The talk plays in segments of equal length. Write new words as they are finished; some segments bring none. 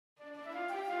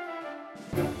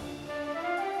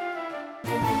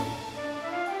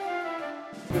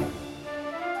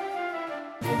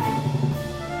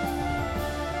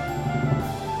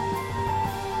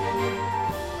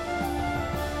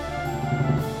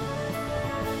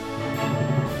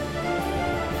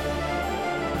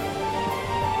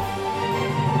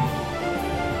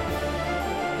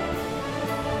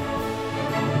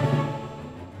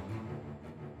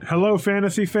Hello,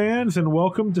 fantasy fans, and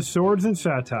welcome to Swords and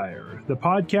Satire, the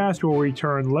podcast where we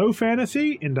turn low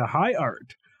fantasy into high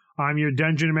art. I'm your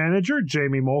dungeon manager,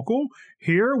 Jamie Mokel,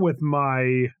 here with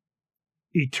my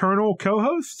eternal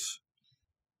co-hosts.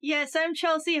 Yes, I'm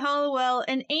Chelsea Hollowell,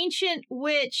 an ancient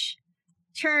witch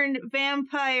turned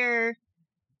vampire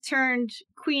turned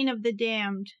Queen of the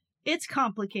Damned. It's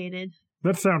complicated.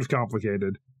 That sounds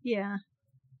complicated. Yeah.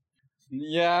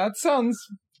 Yeah,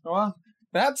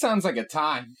 that sounds like a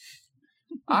time.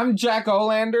 I'm Jack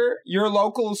Olander, your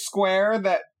local square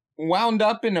that wound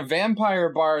up in a vampire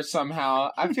bar somehow.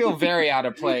 I feel very out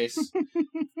of place.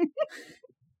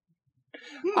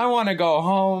 I want to go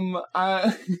home.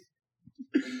 I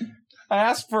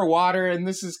asked for water, and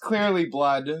this is clearly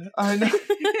blood.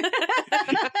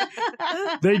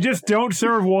 They just don't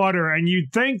serve water, and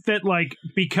you'd think that, like,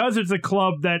 because it's a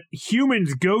club that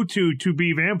humans go to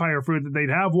be vampire food, that they'd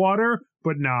have water,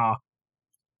 but nah.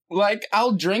 Like,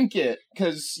 I'll drink it,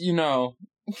 because,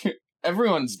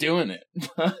 everyone's doing it.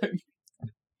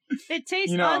 It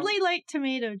tastes oddly like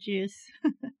tomato juice.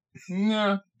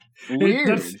 Yeah.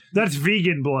 Weird. That's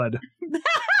vegan blood.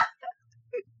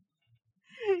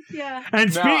 Yeah.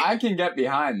 And I can get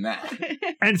behind that.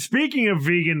 And speaking of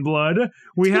vegan blood,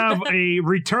 we have a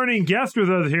returning guest with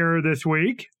us here this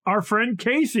week, our friend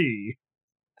Casey.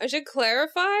 I should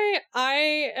clarify,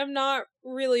 I am not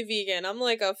really vegan. I'm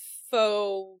like a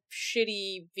faux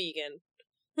shitty vegan.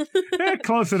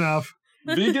 Close enough.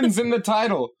 Vegan's in the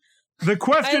title. The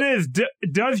question is,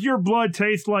 does your blood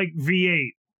taste like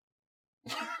V8?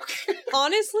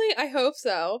 Honestly, I hope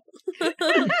so.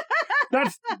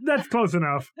 That's close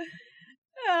enough.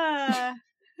 You have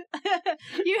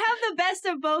the best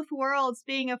of both worlds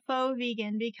being a faux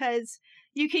vegan because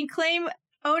you can claim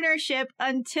ownership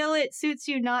until it suits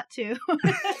you not to.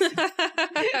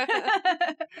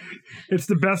 It's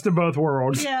the best of both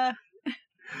worlds. Yeah.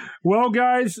 Well,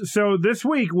 guys, so this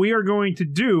week we are going to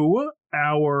do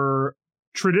our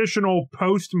traditional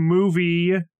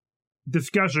post-movie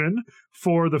discussion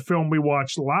for the film we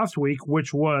watched last week,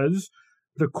 which was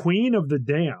The Queen of the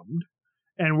Damned.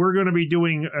 And we're going to be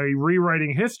doing a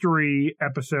Rewriting History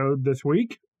episode this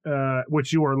week,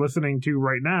 which you are listening to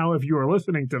right now, if you are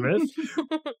listening to this,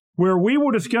 where we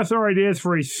will discuss our ideas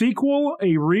for a sequel,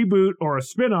 a reboot, or a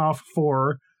spin-off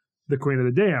for The Queen of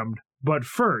the Damned. But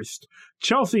first,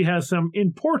 Chelsea has some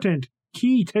important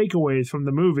key takeaways from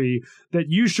the movie that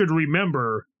you should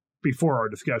remember before our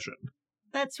discussion.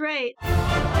 That's right.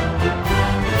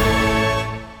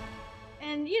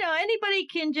 And, anybody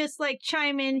can just,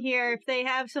 chime in here if they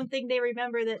have something they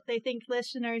remember that they think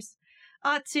listeners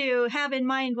ought to have in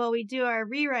mind while we do our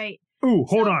rewrite. Ooh,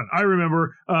 hold on. I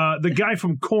remember. The guy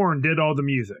from Korn did all the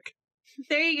music.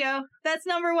 There you go. That's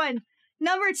number one.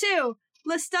 Number two,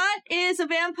 Lestat is a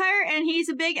vampire, and he's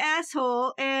a big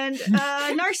asshole and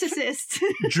a narcissist.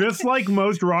 Just like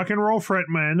most rock and roll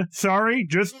frontmen. Sorry,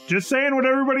 just saying what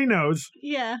everybody knows.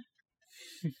 Yeah.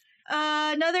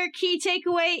 Another key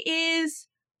takeaway is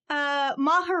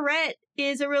Maharet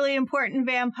is a really important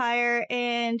vampire,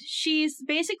 and she's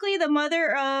basically the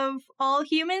mother of all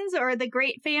humans, or the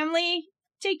Great Family.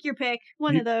 Take your pick.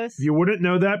 One of those. You wouldn't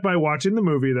know that by watching the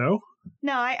movie, though.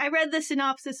 No, I read the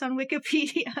synopsis on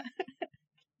Wikipedia.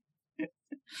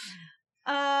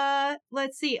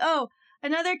 Let's see. Oh,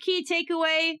 another key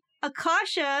takeaway.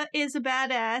 Akasha is a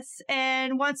badass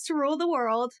and wants to rule the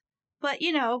world. But,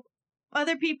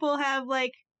 other people have, a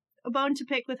bone to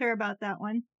pick with her about that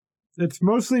one. It's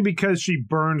mostly because she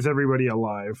burns everybody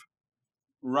alive.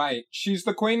 Right. She's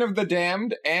the Queen of the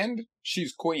Damned, and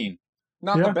she's queen.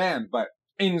 Not the band, but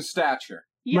in stature.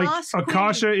 Yas like, queen.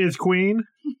 Akasha is queen?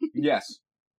 Yes.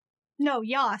 No,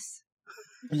 Yas.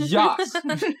 Yas.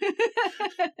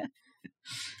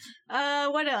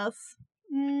 What else?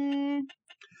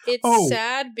 It's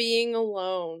sad being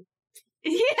alone.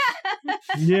 Yeah.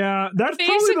 Yeah, that's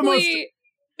probably the most...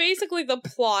 Basically the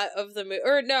plot of the movie.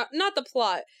 Or no, not the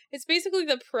plot. It's basically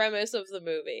the premise of the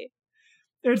movie.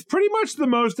 It's pretty much the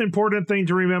most important thing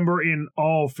to remember in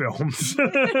all films.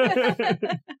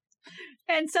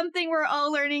 And something we're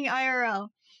all learning IRL.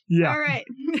 Yeah. All right.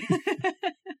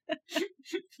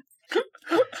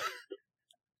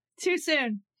 Too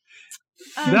soon.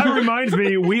 That reminds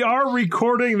me, we are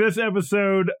recording this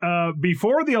episode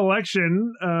before the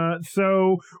election,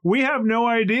 so we have no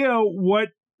idea what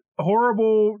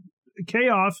horrible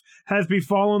chaos has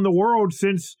befallen the world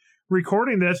since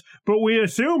recording this, but we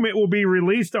assume it will be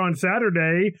released on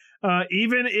Saturday,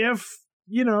 even if,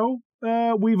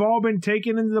 we've all been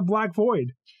taken into the black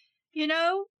void.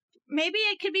 Maybe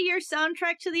it could be your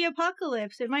soundtrack to the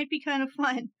apocalypse. It might be kind of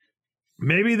fun.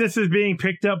 Maybe this is being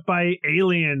picked up by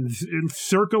aliens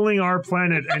circling our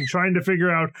planet and trying to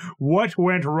figure out what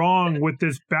went wrong with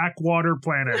this backwater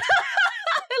planet.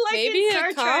 Maybe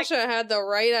Akasha had the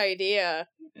right idea.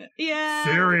 Yeah.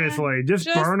 Seriously, just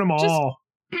burn them all.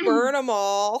 Burn them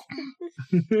all.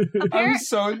 I'm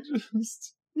so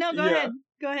just... No, go ahead.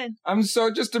 Go ahead. I'm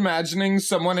so just imagining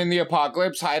someone in the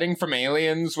apocalypse hiding from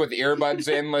aliens with earbuds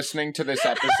in, listening to this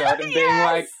episode and being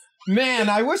like, man,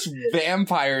 I wish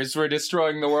vampires were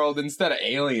destroying the world instead of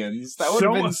aliens. That would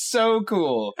have been so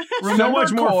cool. Remember so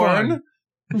much more fun.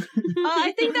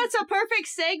 I think that's a perfect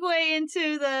segue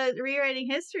into the rewriting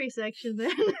history section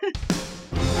then.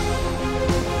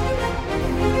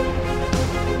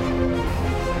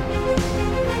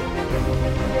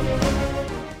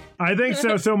 I think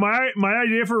so. So my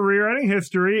idea for rewriting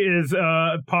history is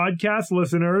podcast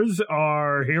listeners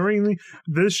are hearing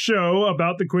this show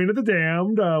about the Queen of the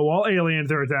Damned while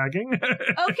aliens are attacking.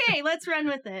 Okay, let's run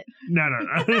with it. No.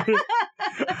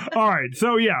 All right.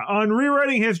 So yeah, on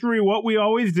rewriting history, what we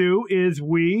always do is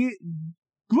we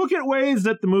look at ways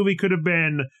that the movie could have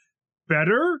been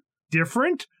better,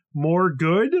 different, more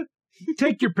good.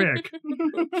 Take your pick.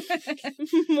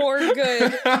 More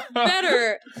good,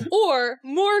 better, or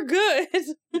more good.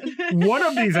 One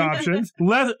of these options,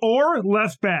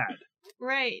 less bad.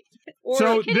 Right. Or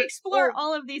So we can explore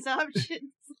all of these options.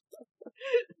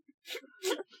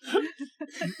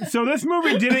 So this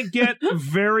movie didn't get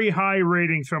very high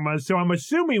ratings from us, so I'm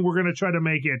assuming we're going to try to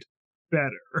make it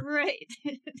better. Right.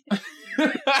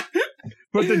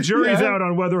 But the jury's out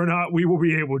on whether or not we will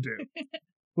be able to.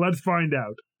 Let's find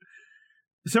out.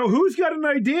 So who's got an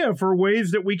idea for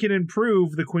ways that we can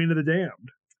improve the Queen of the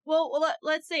Damned? Well,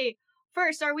 let's see.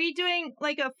 First, are we doing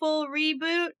like a full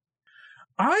reboot?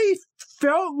 I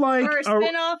felt like or a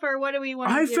spin-off, or what do we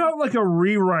want to do? I felt like a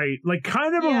rewrite, like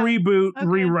kind of a reboot,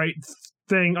 rewrite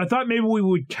thing. I thought maybe we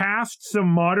would cast some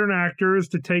modern actors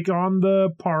to take on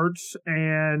the parts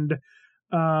and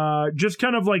just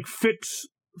kind of like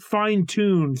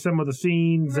fine-tune some of the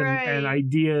scenes and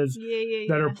ideas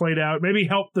that are played out. Maybe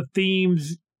help the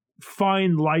themes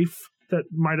find life that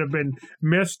might have been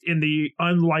missed in the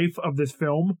unlife of this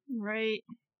film. Right.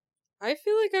 I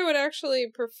feel like I would actually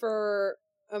prefer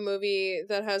a movie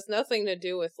that has nothing to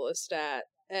do with Lestat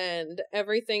and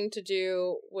everything to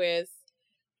do with,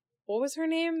 what was her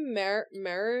name?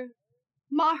 Maharet.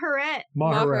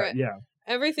 Maharet, yeah.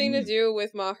 Everything to do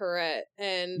with Maharet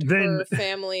and her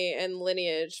family and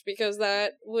lineage, because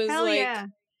that was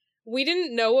we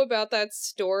didn't know about that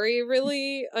story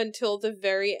really until the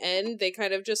very end. They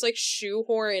kind of just like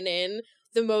shoehorn in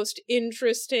the most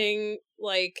interesting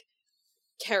like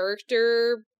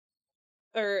character,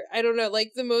 or I don't know,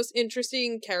 like the most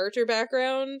interesting character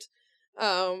background,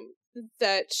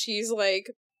 that she's like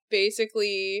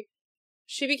basically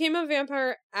she became a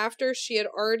vampire after she had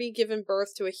already given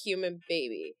birth to a human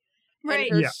baby. Right.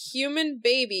 And her human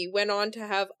baby went on to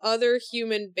have other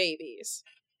human babies.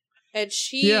 And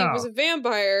she was a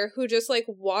vampire who just like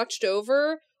watched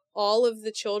over all of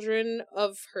the children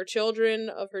of her children,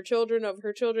 of her children, of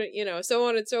her children, you know, so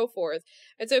on and so forth.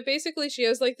 And so basically she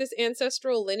has like this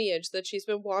ancestral lineage that she's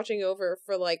been watching over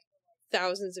for like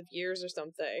thousands of years or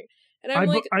something. And I'm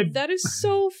that is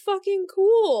so fucking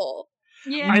cool.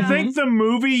 Yeah. I think the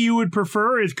movie you would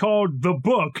prefer is called The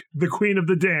Book, The Queen of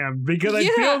the Damned, because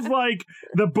it feels like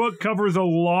the book covers a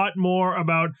lot more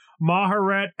about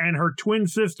Maharet and her twin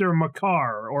sister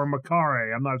Makar, or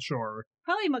Makare, I'm not sure.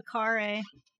 Probably Makare.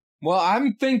 Well,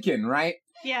 I'm thinking, right?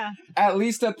 Yeah. At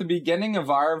least at the beginning of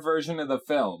our version of the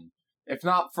film, if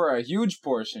not for a huge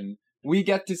portion, we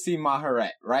get to see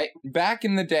Maharet, right? Back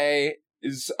in the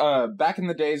days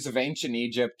of ancient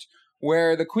Egypt,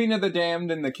 where the Queen of the Damned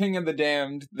and the King of the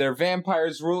Damned, they're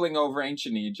vampires ruling over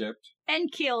ancient Egypt.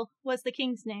 Enkil was the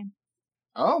king's name.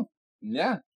 Oh,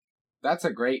 yeah. That's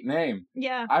a great name.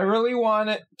 Yeah. I really want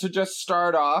it to just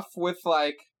start off with,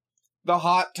 like, the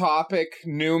Hot Topic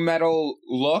new metal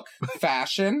look,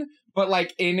 fashion, but,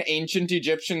 like, in ancient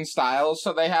Egyptian style.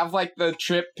 So they have, like, the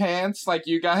trip pants, like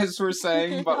you guys were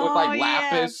saying, but with, like,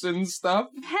 lapis and stuff.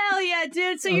 Hell yeah,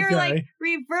 dude. So you're, like,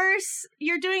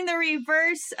 you're doing the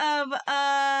reverse of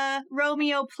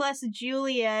Romeo plus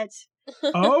Juliet.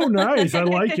 Oh, nice. I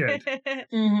like it.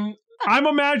 Mm-hmm. I'm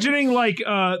imagining, like,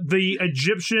 the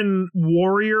Egyptian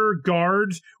warrior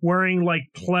guards wearing, like,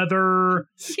 pleather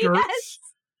skirts.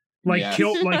 Yes.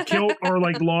 Kilt, or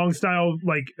like long style,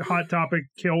 like Hot Topic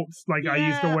kilts, like I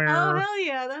used to wear. Oh hell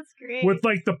yeah, that's great. With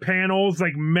like the panels,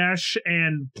 like mesh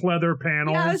and pleather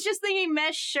panels. Yeah, I was just thinking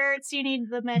mesh shirts. You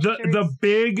need the mesh shirts. The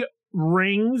big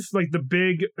rings, like the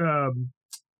big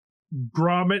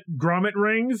grommet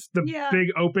rings, the big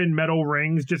open metal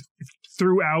rings just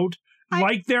throughout.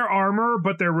 Like their armor,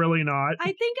 but they're really not. I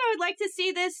think I would like to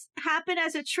see this happen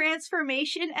as a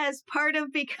transformation as part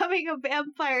of becoming a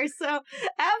vampire. So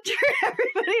after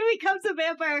everybody becomes a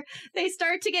vampire, they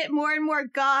start to get more and more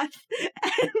goth,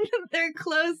 and their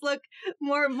clothes look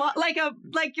more like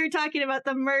you're talking about,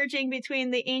 the merging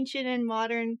between the ancient and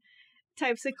modern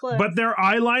types of clothes. But their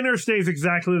eyeliner stays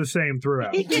exactly the same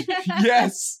throughout.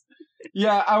 Yes.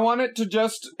 Yeah, I want it to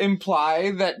just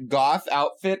imply that goth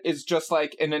outfit is just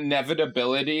like an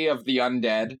inevitability of the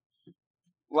undead.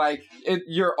 Like,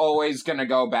 you're always gonna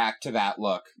go back to that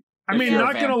look. I mean,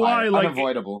 not gonna lie, like,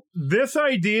 unavoidable. This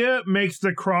idea makes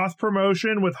the cross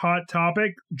promotion with Hot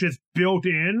Topic just built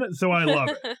in, so I love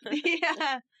it.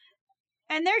 Yeah.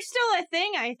 And they're still a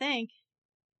thing, I think.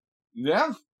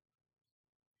 Yeah.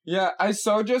 Yeah, I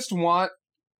so just want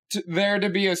there to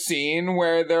be a scene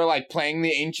where they're like playing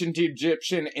the ancient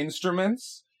Egyptian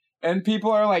instruments and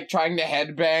people are like trying to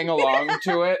headbang along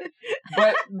to it,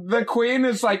 but the queen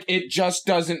is like, it just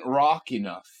doesn't rock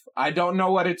enough. I don't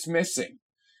know what it's missing.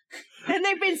 And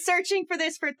they've been searching for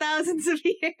this for thousands of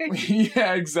years.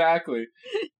 Yeah, exactly.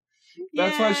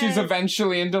 That's why she's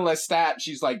eventually into Lestat.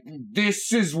 She's like,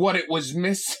 this is what it was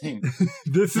missing.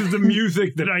 This is the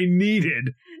music that I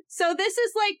needed. So this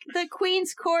is like the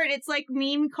Queen's Court. It's like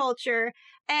meme culture.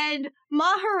 And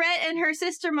Maharet and her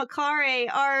sister Makare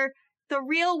are the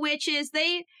real witches.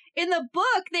 In the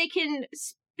book, they can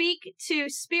speak to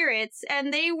spirits,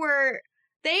 and they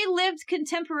lived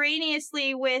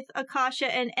contemporaneously with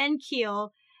Akasha and Enkiel,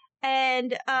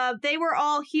 and they were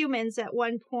all humans at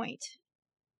one point.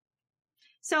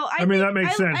 So I mean, that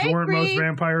makes sense. Weren't most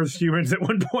vampires humans at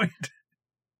one point?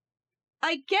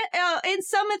 I get in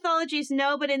some mythologies,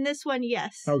 no, but in this one,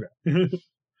 yes. Okay.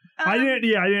 I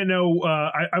didn't know.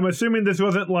 I'm assuming this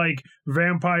wasn't like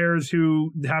vampires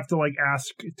who have to like ask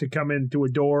to come into a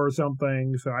door or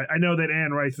something. So I know that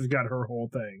Anne Rice has got her whole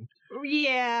thing.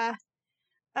 Yeah.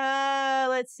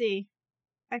 Let's see.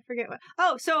 I forget what.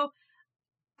 Oh, so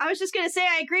I was just going to say,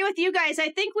 I agree with you guys. I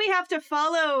think we have to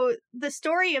follow the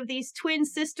story of these twin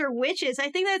sister witches. I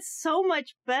think that's so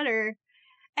much better.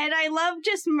 And I love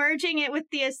just merging it with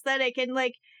the aesthetic, and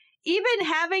like even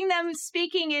having them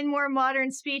speaking in more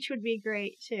modern speech would be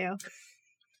great too.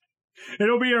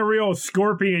 It'll be a real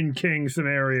Scorpion King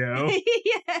scenario.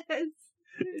 Yes.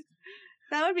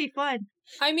 That would be fun.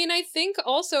 I mean, I think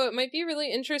also it might be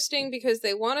really interesting because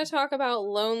they want to talk about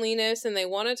loneliness, and they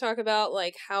want to talk about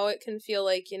like how it can feel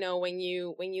like, you know, when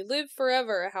you live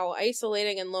forever, how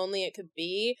isolating and lonely it could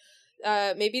be.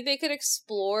 Maybe they could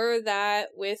explore that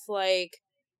with like,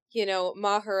 you know,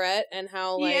 Maharet, and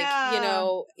how like, you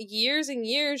know, years and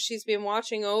years she's been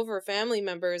watching over family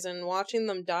members and watching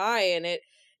them die, and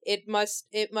it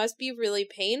must be really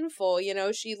painful. You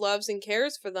know, she loves and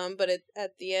cares for them, but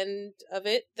at the end of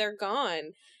it, they're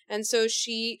gone. And so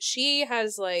she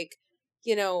has like,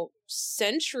 you know,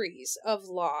 centuries of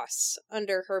loss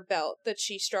under her belt that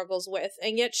she struggles with,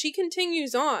 and yet she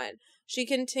continues on. She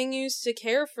continues to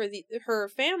care for her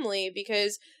family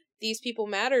because these people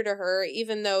matter to her,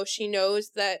 even though she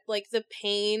knows that like the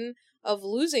pain of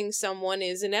losing someone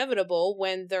is inevitable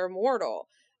when they're mortal.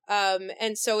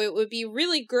 And so it would be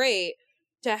really great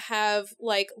to have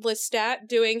like Lestat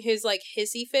doing his like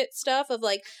hissy fit stuff of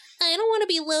like, I don't want to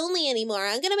be lonely anymore.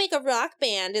 I'm going to make a rock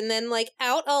band and then like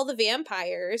out all the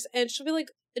vampires. And she'll be like,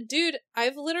 dude,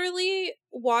 I've literally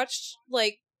watched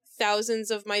like thousands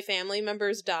of my family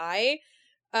members die.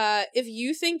 If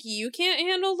you think you can't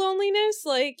handle loneliness,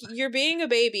 like, you're being a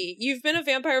baby. You've been a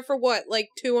vampire for what, like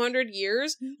 200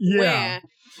 years? Yeah.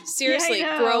 Seriously,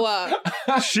 grow up.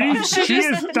 She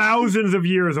is thousands of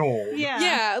years old.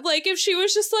 Yeah, like, if she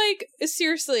was just like,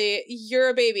 seriously, you're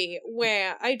a baby.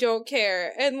 Wah, I don't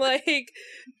care. And, like,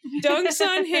 dunks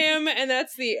on him, and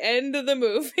that's the end of the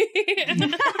movie.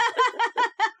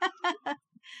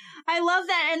 I love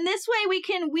that. And this way we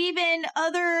can weave in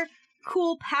other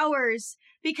cool powers,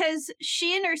 because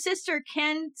she and her sister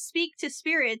can speak to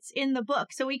spirits in the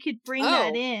book, so we could bring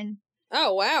that in.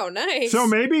 Oh, wow, nice. So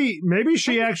maybe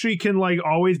she actually can, like,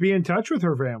 always be in touch with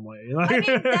her family. I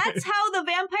mean, that's how the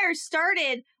vampire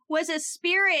started, was a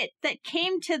spirit that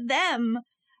came to them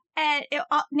and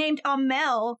named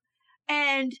Amel,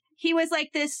 and he was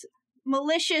like this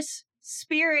malicious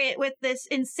spirit with this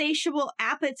insatiable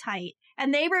appetite,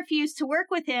 and they refused to work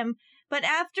with him. But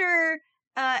after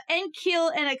Enkiel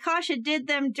and Akasha did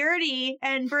them dirty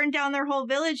and burned down their whole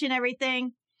village and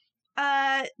everything,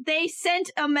 they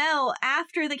sent Amel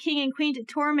after the king and queen to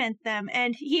torment them,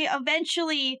 and he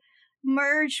eventually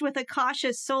merged with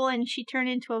Akasha's soul, and she turned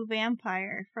into a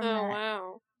vampire from that.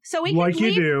 Wow. So we like could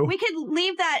leave, you do. We could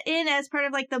leave that in as part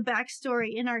of like the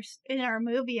backstory in our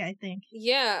movie, I think.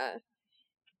 Yeah.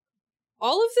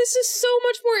 All of this is so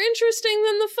much more interesting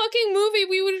than the fucking movie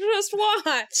we just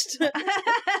watched.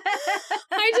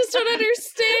 I just don't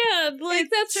understand. Like,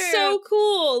 that's so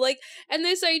cool. Like, and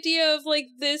this idea of like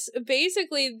this,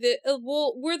 basically,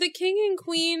 were the king and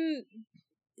queen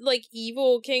like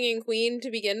evil king and queen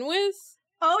to begin with?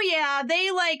 Oh yeah,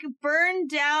 they like burned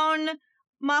down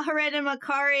Maharet and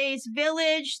Makare's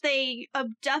village. They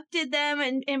abducted them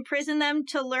and imprisoned them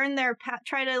to learn their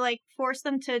try to like force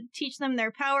them to teach them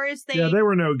their powers. They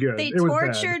were no good. They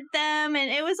tortured them,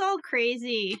 and it was all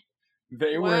crazy.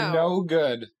 They were no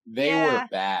good. They were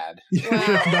bad.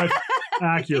 Wow. That's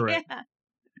accurate.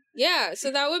 Yeah,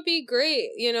 so that would be great.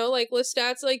 You know, like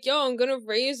Lestat's like, yo, I'm gonna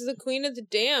raise the Queen of the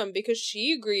Dam because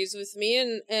she agrees with me,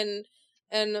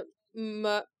 and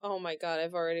oh my god,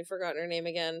 I've already forgotten her name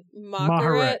again.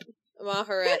 Maharet.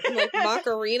 Like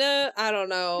Macarena? I don't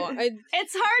know.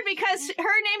 It's hard because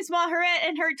her name's Maharet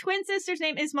and her twin sister's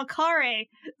name is Makare.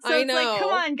 So I know. It's like,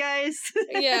 come on, guys.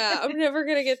 Yeah, I'm never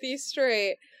gonna get these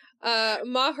straight.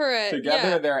 Maharet.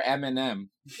 Together they're M&M.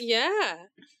 Yeah.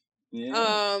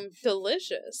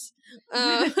 Delicious.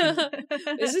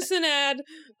 Is this an ad?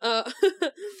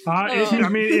 I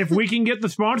mean, if we can get the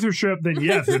sponsorship, then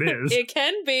yes, it is. It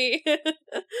can be.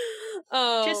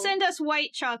 Just send us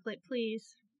white chocolate,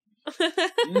 please.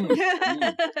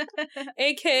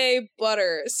 AKA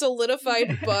butter.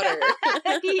 Solidified butter.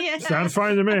 Yeah. Sounds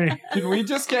fine to me. Can we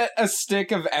just get a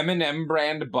stick of M&M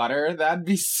brand butter? That'd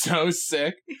be so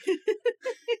sick.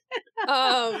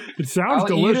 It sounds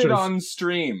delicious. Eat it on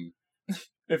stream.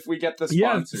 If we get the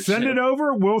sponsorship. Yeah, send it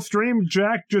over. We'll stream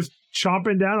Jack just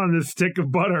chomping down on this stick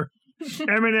of butter.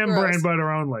 M&M brand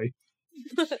butter only.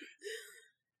 So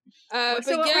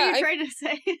what were you trying to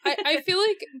say? I feel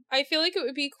like it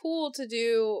would be cool to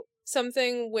do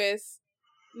something with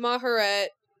Maharet.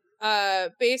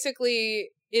 Basically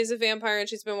is a vampire and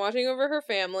she's been watching over her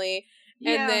family.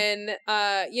 Yeah. And then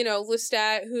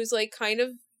Lestat, who's like kind of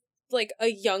like a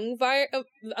young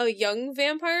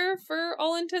vampire for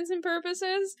all intents and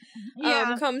purposes,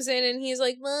 comes in and he's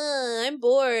like, I'm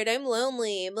bored, I'm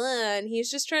lonely, and he's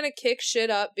just trying to kick shit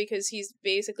up because he's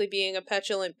basically being a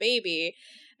petulant baby,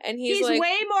 and he's like,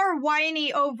 way more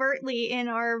whiny overtly in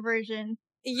our version.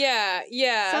 Yeah.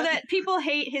 So that people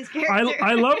hate his character.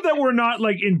 I love that we're not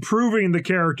like improving the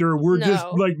character. We're just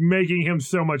like making him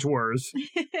so much worse.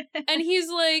 And he's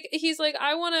like,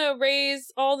 I want to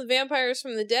raise all the vampires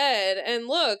from the dead. And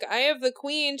look, I have the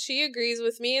queen. She agrees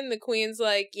with me. And the queen's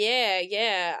like,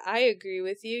 yeah, I agree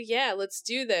with you. Yeah, let's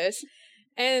do this.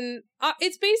 And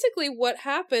it's basically what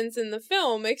happens in the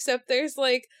film, except there's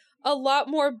like a lot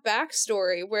more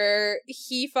backstory where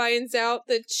he finds out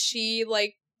that she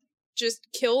like just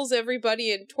kills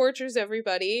everybody and tortures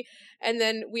everybody, and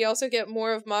then we also get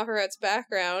more of Maharet's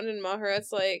background, and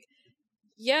Maharet's like,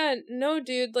 yeah, no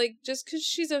dude, like just because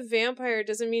she's a vampire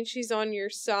doesn't mean she's on your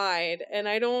side, and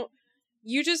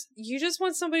you just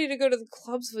want somebody to go to the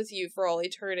clubs with you for all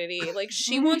eternity. Like,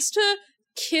 she wants to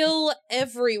kill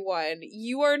everyone.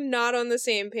 You are not on the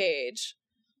same page.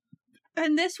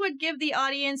 And this would give the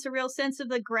audience a real sense of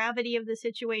the gravity of the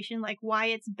situation, like why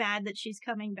it's bad that she's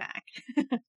coming back.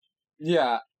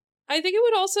 Yeah. I think it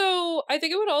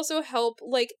would also help,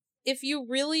 like, if you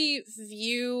really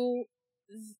view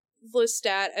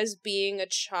Lestat as being a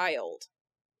child,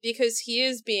 because he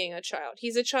is being a child.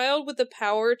 He's a child with the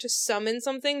power to summon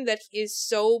something that is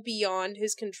so beyond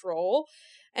his control.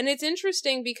 And it's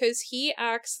interesting because he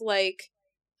acts like,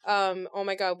 oh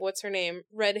my god, what's her name?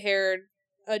 Red-haired,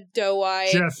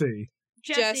 doe-eyed...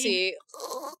 Jessie.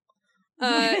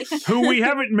 Who we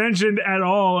haven't mentioned at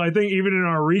all, I think, even in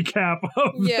our recap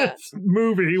of this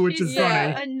movie, which is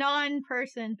funny. A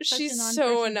non-person. She's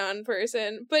so a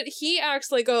non-person. But he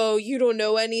acts like, oh, you don't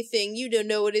know anything. You don't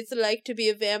know what it's like to be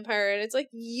a vampire. And it's like,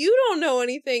 you don't know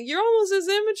anything. You're almost as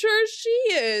immature as she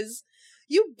is.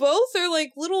 You both are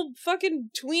like little fucking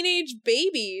tween-age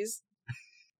babies.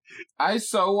 I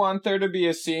so want there to be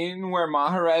a scene where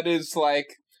Maharet is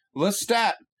like,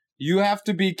 Lestat, you have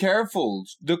to be careful.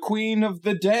 The Queen of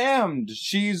the Damned.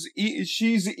 She's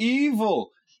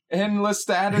evil. And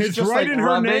Lestat is just right like in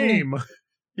rubbing... her name.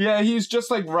 Yeah, he's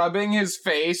just like rubbing his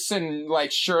face and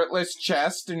like shirtless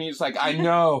chest, and he's like, I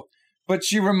know, but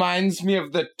she reminds me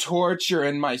of the torture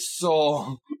in my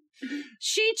soul.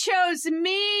 She chose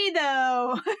me,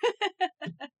 though.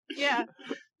 Yeah.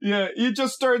 Yeah, he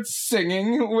just starts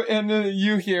singing, and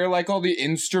you hear, like, all the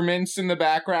instruments in the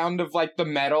background of, like, the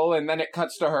metal, and then it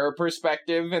cuts to her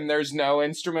perspective, and there's no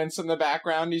instruments in the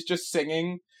background. He's just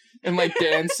singing and, like,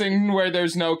 dancing where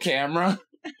there's no camera.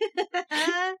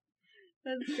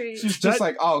 That's great. She's just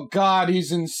like, oh God,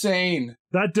 he's insane.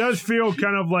 That does feel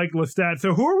kind of like Lestat.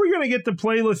 So who are we going to get to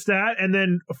play Lestat? And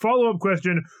then a follow-up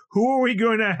question, who are we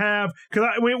going to have? Because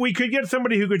we could get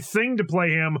somebody who could sing to play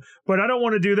him, but I don't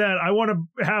want to do that. I want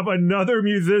to have another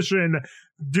musician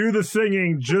do the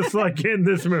singing just like in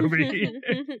this movie.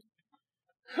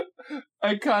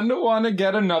 I kind of want to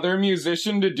get another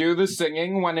musician to do the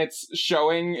singing when it's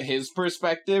showing his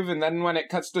perspective, and then when it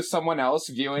cuts to someone else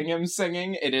viewing him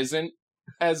singing, it isn't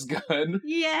as good.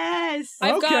 Yes.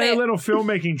 I've got it. A little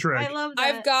filmmaking trick. I love that.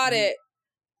 I've got it.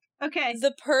 Okay.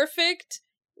 The perfect,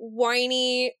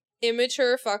 whiny,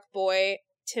 immature fuckboy,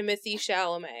 Timothée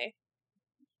Chalamet.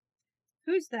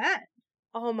 Who's that?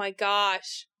 Oh my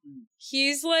gosh.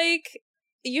 He's like,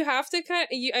 you have to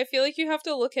I feel like you have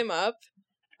to look him up.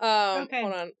 Okay.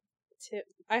 Hold on.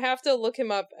 I have to look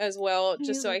him up as well,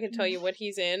 just so I can tell you what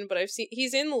he's in, but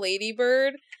he's in Lady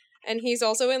Bird, and he's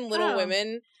also in Little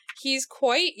Women. He's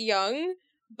quite young,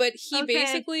 but he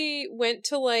basically went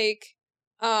to like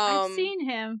I've seen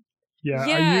him. Yeah,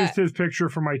 I used his picture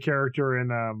for my character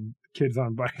in Kids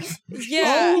on Bikes.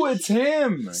 Yeah. Oh, it's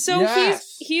him. So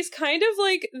yes. he's kind of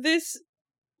like this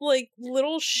like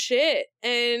little shit,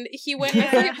 and he went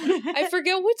I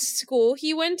forget what school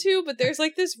he went to, but there's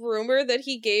like this rumor that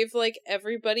he gave like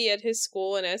everybody at his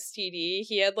school an STD.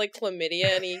 He had like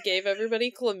chlamydia, and he gave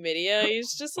everybody chlamydia.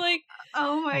 He's just like,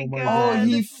 oh my god. Oh,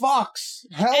 he fucks.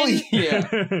 Hell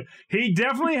yeah. He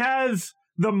definitely has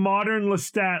the modern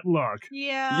Lestat look.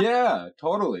 Yeah. Yeah,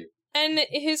 totally. and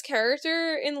his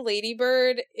character in Lady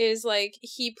Bird is like,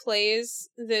 he plays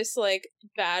this like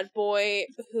bad boy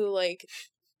who like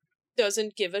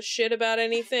doesn't give a shit about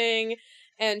anything,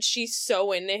 and she's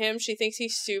so into him. She thinks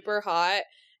he's super hot,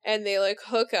 and they like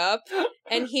hook up,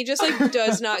 and he just like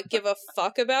does not give a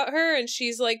fuck about her, and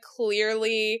she's like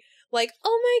clearly like,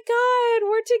 oh my god,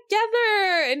 we're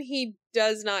together, and he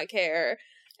does not care,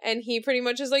 and he pretty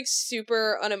much is like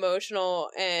super unemotional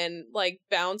and like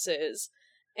bounces.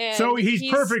 And so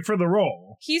he's perfect for the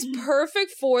role. He's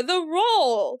perfect for the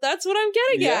role. That's what I'm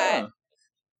getting at.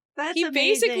 That's he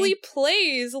amazing. basically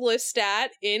plays Lestat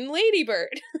in Lady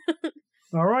Bird.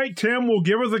 All right, Tim, we'll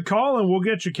give us a call and we'll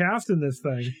get you cast in this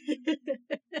thing.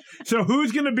 So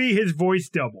who's going to be his voice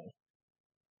double?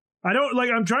 I've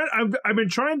been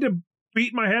trying to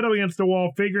beat my head up against the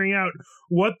wall figuring out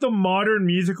what the modern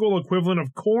musical equivalent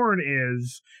of Korn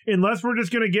is, unless we're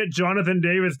just going to get Jonathan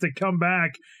Davis to come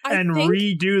back and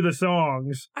redo the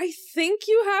songs. I think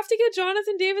you have to get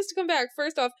Jonathan Davis to come back.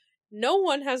 First off, no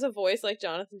one has a voice like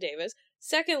Jonathan Davis.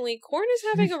 Secondly, Korn is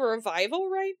having a revival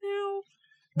right now.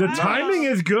 The timing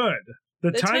is good.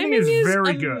 The timing is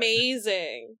very good.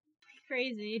 Amazing.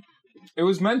 Crazy. It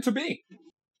was meant to be.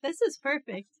 This is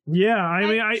perfect. Yeah, I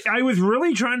mean, I was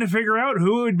really trying to figure out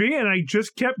who it would be, and I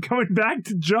just kept coming back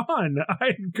to John.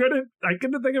 I couldn't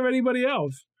think of anybody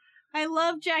else. I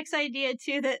love Jack's idea,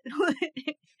 too, that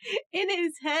in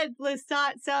his head,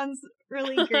 Lestat sounds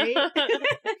really great.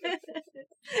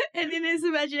 And in his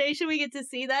imagination, we get to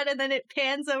see that, and then it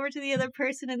pans over to the other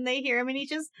person, and they hear him, and he's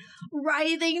just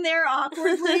writhing there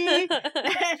awkwardly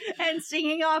and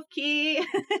singing off key.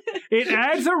 It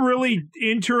adds a really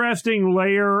interesting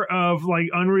layer of, like,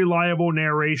 unreliable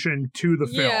narration to the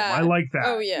film. Yeah. I like that.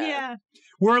 Oh, yeah. Yeah.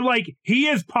 Where, like, he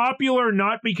is popular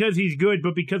not because he's good,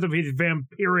 but because of his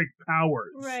vampiric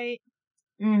powers. Right.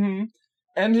 Mm-hmm.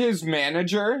 And his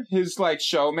manager, his, like,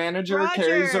 show manager Roger.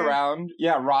 carries around...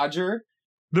 Yeah, Roger.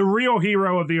 The real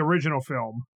hero of the original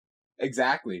film.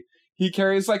 Exactly. He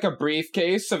carries, like, a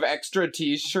briefcase of extra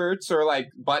t-shirts or, like,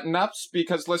 button-ups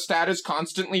because Lestat is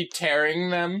constantly tearing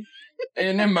them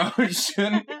in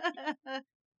emotion.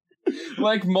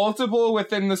 Like, multiple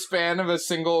within the span of a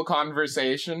single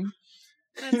conversation.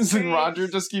 And Roger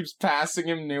just keeps passing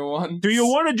him new ones. Do you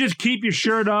want to just keep your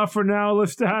shirt off for now,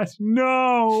 Lestat?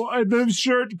 No, the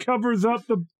shirt covers up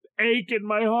the ache in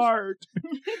my heart.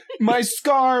 My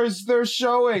scars, they're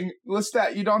showing.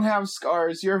 Lestat, you don't have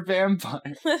scars. You're a vampire.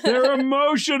 They're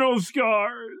emotional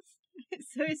scars.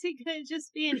 So is he going to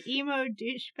just be an emo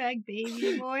douchebag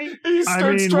baby boy?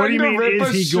 I mean, what do you mean,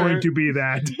 is he going to be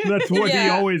that? That's what he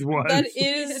always was. That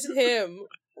is him.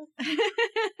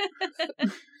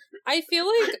 I feel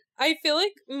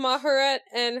like Maharet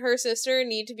and her sister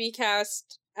need to be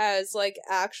cast as like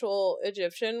actual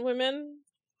Egyptian women.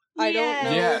 Yeah. I don't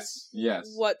know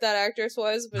yes. what that actress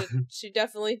was, but she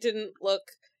definitely didn't look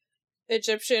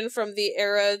Egyptian from the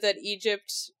era that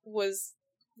Egypt was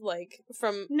like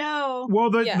from. No. Well,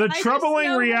 the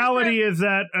troubling reality is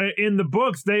that in the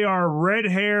books they are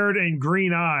red-haired and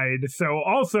green-eyed, so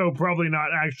also probably not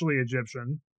actually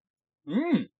Egyptian.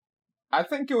 I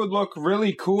think it would look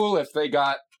really cool if they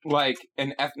got like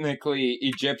an ethnically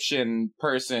Egyptian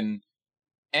person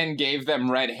and gave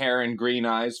them red hair and green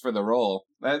eyes for the role.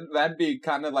 That'd be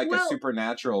kind of like a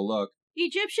supernatural look.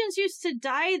 Egyptians used to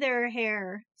dye their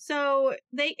hair, so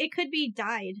it could be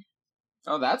dyed.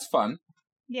 Oh, that's fun.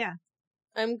 Yeah.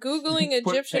 I'm Googling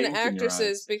Egyptian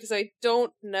actresses because I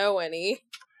don't know any.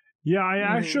 Yeah,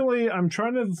 I'm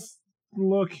trying to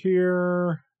look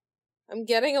here. I'm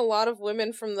getting a lot of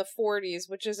women from the 40s,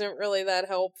 which isn't really that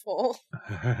helpful.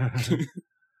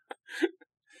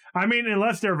 I mean,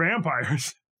 unless they're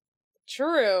vampires.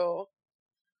 True.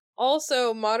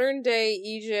 Also, modern day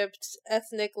Egypt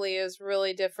ethnically is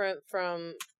really different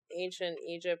from ancient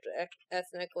Egypt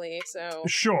ethnically, so...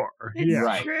 Sure,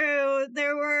 it's true.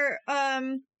 There were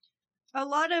a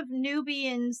lot of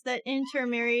Nubians that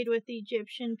intermarried with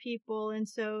Egyptian people, and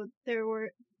so there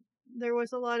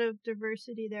was a lot of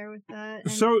diversity there with that.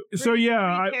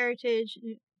 And heritage,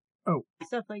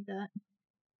 stuff like that.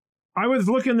 I was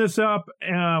looking this up.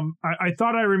 I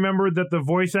thought I remembered that the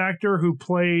voice actor who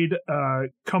played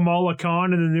Kamala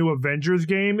Khan in the new Avengers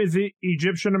game is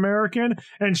Egyptian American,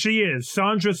 and she is.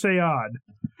 Sandra Sayed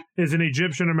is an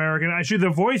Egyptian American. She's the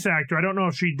voice actor. I don't know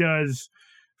if she does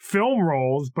film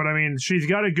roles, but I mean, she's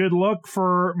got a good look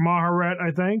for Maharet,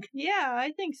 I think. Yeah,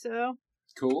 I think so.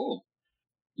 Cool.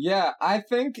 Yeah, I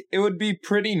think it would be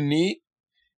pretty neat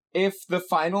if the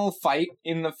final fight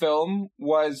in the film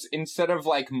was, instead of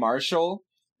like martial,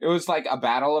 it was like a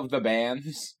battle of the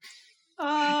bands.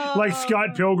 Like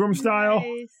Scott Pilgrim style?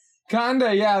 Nice.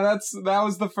 Kinda, yeah, that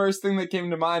was the first thing that came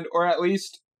to mind, or at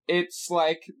least it's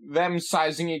like them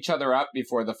sizing each other up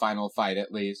before the final fight,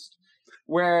 at least.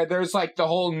 Where there's like the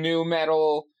whole new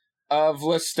metal of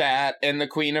Lestat and the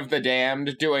Queen of the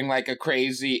Damned doing like a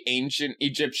crazy ancient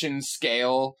Egyptian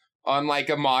scale on like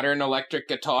a modern electric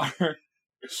guitar.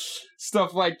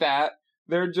 Stuff like that.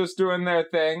 They're just doing their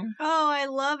thing. Oh, I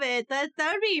love it. That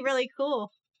would be really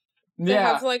cool. They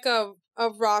have like a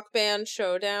rock band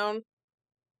showdown.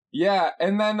 Yeah,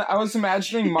 and then I was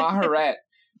imagining Maharet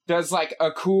does like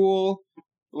a cool,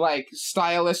 like,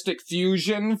 stylistic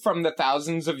fusion from the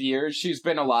thousands of years she's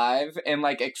been alive and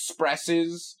like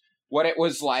expresses what it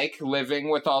was like living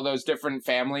with all those different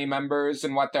family members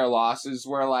and what their losses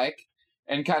were like.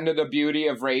 And kind of the beauty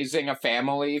of raising a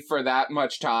family for that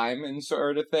much time and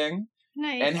sort of thing.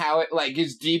 Nice. And how it, like,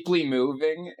 is deeply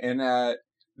moving. And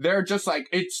they're just like,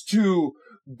 it's too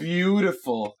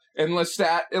beautiful. And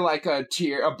Lestat, like, a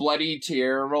bloody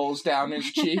tear rolls down his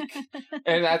cheek.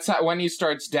 And that's when he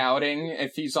starts doubting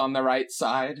if he's on the right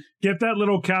side. Get that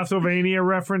little Castlevania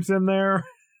reference in there.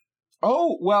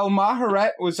 Oh, well,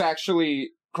 Maharet was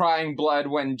actually crying blood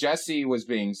when Jesse was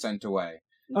being sent away.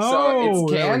 So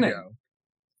it's canon.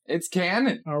 It's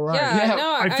canon. All right. Yeah.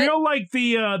 No, I feel like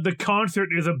the concert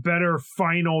is a better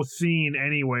final scene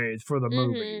anyways for the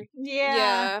movie.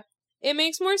 Yeah. It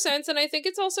makes more sense, and I think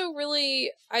it's also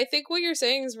really... I think what you're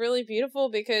saying is really beautiful,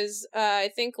 because I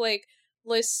think, like,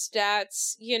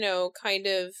 Lestat's, kind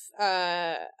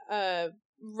of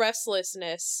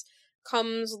restlessness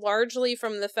comes largely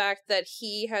from the fact that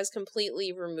he has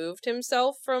completely removed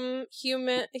himself from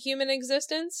human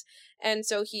existence, and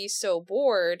so he's so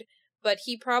bored. But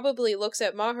he probably looks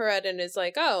at Maharet and is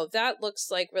like, oh, that looks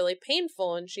like really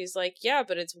painful. And she's like, yeah,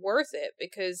 but it's worth it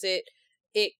because it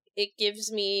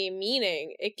gives me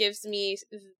meaning. It gives me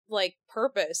like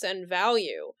purpose and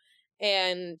value.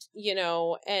 And,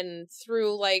 and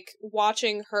through like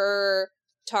watching her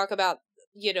talk about,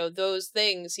 those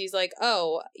things, he's like,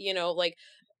 oh, like,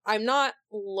 I'm not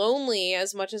lonely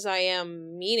as much as I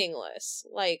am meaningless.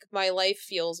 Like, my life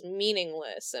feels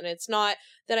meaningless. And it's not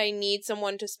that I need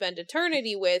someone to spend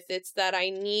eternity with, it's that I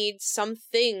need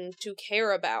something to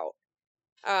care about.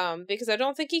 Because I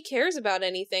don't think he cares about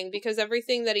anything, because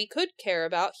everything that he could care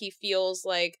about, he feels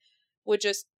like would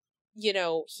just,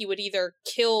 he would either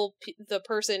kill the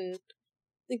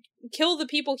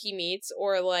people he meets,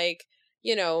 or like,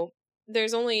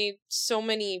 there's only so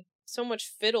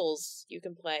much fiddles you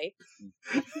can play.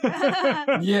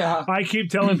 Yeah. I keep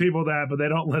telling people that, but they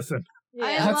don't listen.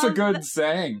 Yeah. That's a good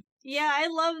saying. Yeah, I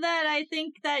love that. I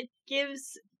think that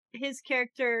gives his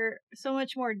character so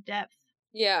much more depth.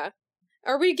 Yeah.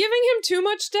 Are we giving him too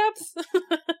much depth?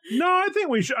 No, I think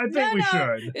we should. We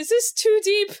should. Is this too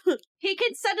deep? He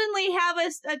could suddenly have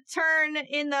a turn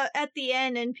at the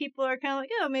end, and people are kind of like,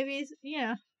 oh, maybe he's,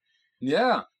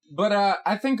 Yeah, but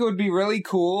I think it would be really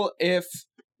cool if,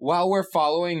 while we're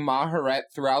following Maharet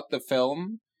throughout the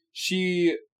film,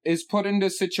 she is put into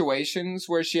situations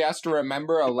where she has to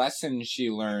remember a lesson she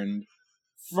learned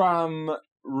from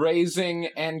raising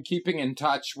and keeping in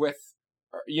touch with,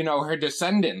 her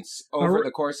descendants over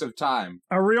the course of time.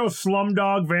 A real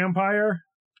Slumdog vampire?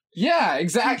 Yeah,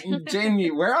 exactly.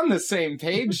 Jamie, we're on the same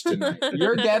page tonight.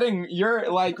 You're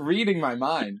like reading my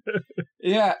mind.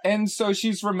 Yeah, and so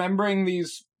she's remembering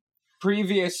these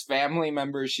previous family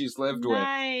members she's lived with.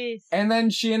 And then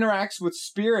she interacts with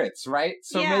spirits, right?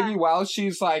 So maybe while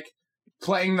she's like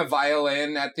playing the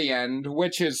violin at the end,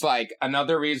 which is like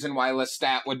another reason why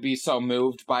Lestat would be so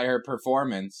moved by her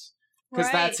performance,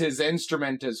 because that's his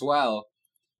instrument as well.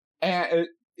 And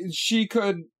she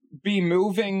could be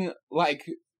moving like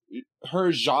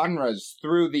her genres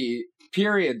through the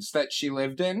periods that she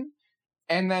lived in,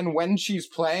 and then when she's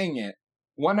playing it,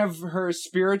 one of her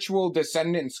spiritual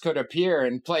descendants could appear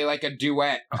and play like a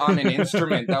duet on an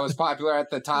instrument that was popular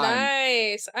at the time.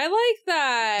 Nice. I like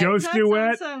that. Ghost That's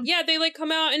duet. Awesome. Yeah, they like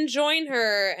come out and join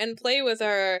her and play with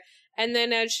her, and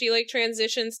then as she like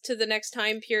transitions to the next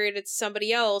time period, it's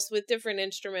somebody else with different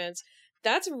instruments.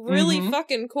 That's really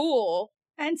fucking cool.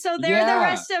 And so they're the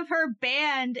rest of her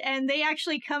band, and they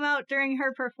actually come out during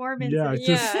her performance. Yeah,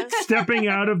 just stepping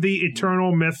out of the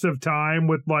eternal mists of time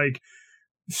with like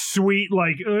sweet,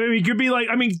 like it could be like,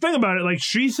 I mean, think about it, like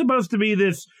she's supposed to be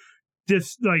this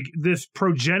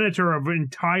progenitor of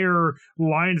entire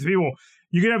lines of people.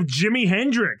 You could have Jimi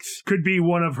Hendrix could be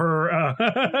one of her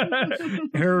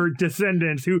her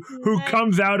descendants who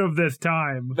comes out of this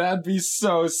time. That'd be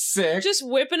so sick. Just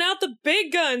whipping out the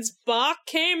big guns. Bach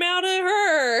came out of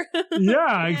her.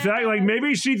 Yeah, exactly. Like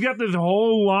maybe she's got this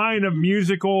whole line of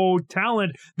musical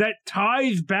talent that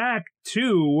ties back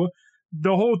to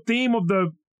the whole theme of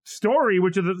the story,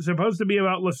 which is supposed to be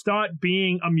about Lestat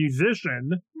being a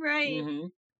musician. Right.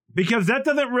 Because that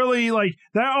doesn't really, like,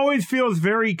 that always feels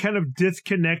very kind of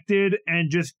disconnected and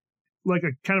just like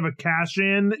a kind of a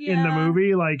cash-in in the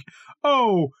movie. Like,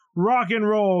 oh, rock and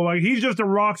roll. Like, he's just a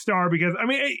rock star because, I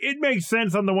mean, it makes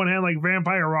sense on the one hand, like,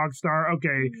 vampire rock star.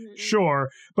 Okay, sure.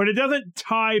 But it doesn't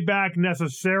tie back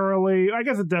necessarily. I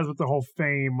guess it does with the whole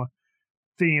fame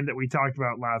theme that we talked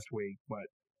about last week. But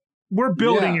we're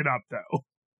building it up, though.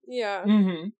 Yeah.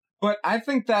 But I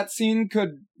think that scene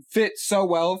could fit so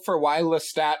well for why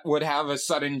Lestat would have a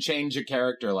sudden change of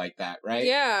character like that, right?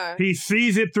 Yeah. He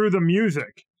sees it through the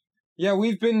music. Yeah,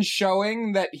 we've been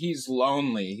showing that he's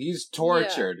lonely. He's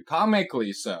tortured,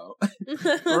 comically so.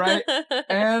 Right?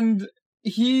 And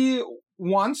he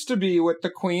wants to be with the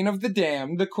Queen of the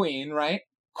Damned, the Queen, right?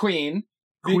 Queen.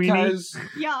 Because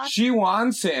she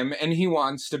wants him and he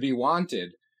wants to be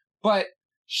wanted. But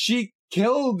she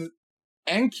killed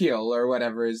Enkiel, or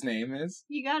whatever his name is.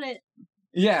 You got it.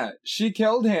 Yeah, she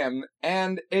killed him,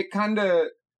 and it kind of,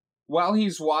 while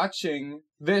he's watching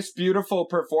this beautiful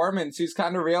performance, he's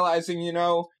kind of realizing, you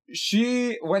know,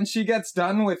 when she gets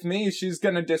done with me, she's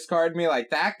gonna discard me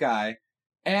like that guy.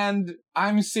 And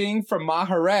I'm seeing from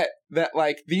Maharet that,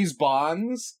 like, these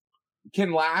bonds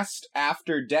can last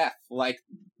after death. Like,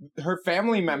 her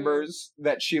family members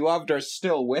that she loved are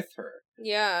still with her.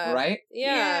 Yeah. Right?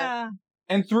 Yeah.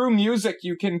 And through music,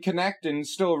 you can connect and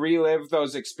still relive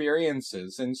those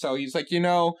experiences. And so he's like, you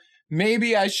know,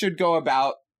 maybe I should go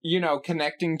about, you know,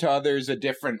 connecting to others a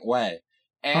different way.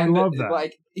 And I love that.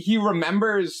 Like, he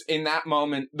remembers in that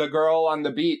moment the girl on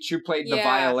the beach who played the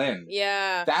violin.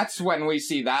 Yeah. That's when we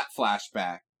see that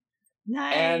flashback.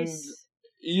 Nice. And,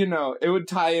 you know, it would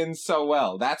tie in so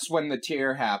well. That's when the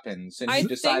tear happens and he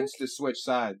decides to switch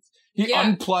sides. He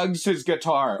unplugs his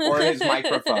guitar or his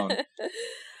microphone.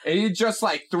 And he just,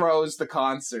 like, throws the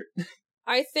concert.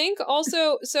 I think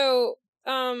also, so,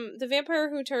 the vampire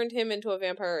who turned him into a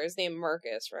vampire is named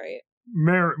Marcus, right?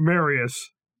 Marius.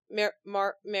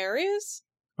 Marius?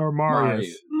 Or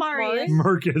Marius.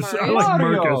 Marcus. I like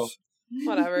Marcus.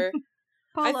 Whatever.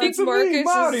 I think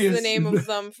Marcus is the name of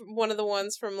one of the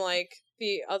ones from, like,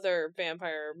 the other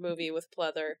vampire movie with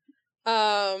pleather.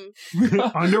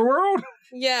 Underworld?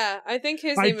 Yeah, I think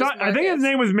his name is Marcus. I think his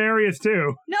name was Marius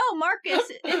too. No, Marcus.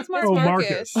 It's Marcus. Oh,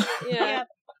 Marcus. Yeah.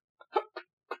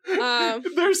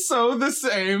 They're so the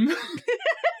same.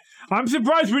 I'm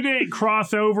surprised we didn't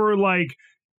cross over like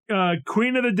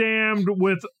Queen of the Damned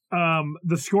with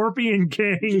the Scorpion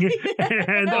King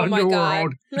and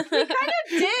Underworld. We kind of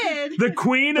did. The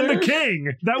Queen and the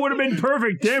King. That would have been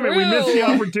perfect. Damn it, we missed the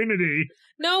opportunity.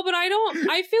 No, but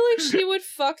I feel like she would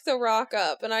fuck The Rock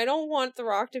up, and I don't want The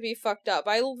Rock to be fucked up.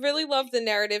 I really love the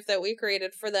narrative that we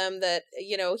created for them that,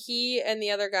 you know, he and the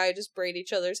other guy just braid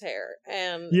each other's hair.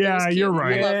 And yeah, you're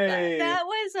right. I love that. That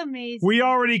was amazing. We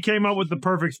already came up with the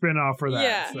perfect spin-off for that.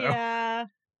 Yeah. So. Yeah.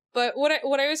 But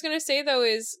what I was going to say, though,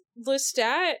 is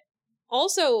Lestat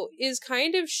also is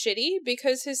kind of shitty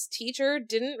because his teacher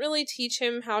didn't really teach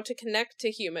him how to connect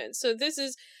to humans. So this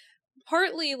is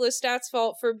partly Lestat's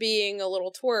fault for being a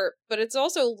little twerp, but it's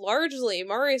also largely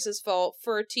Marius's fault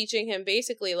for teaching him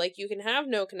basically, like, you can have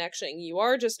no connection. You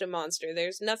are just a monster.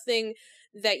 There's nothing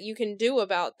that you can do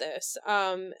about this.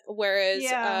 Whereas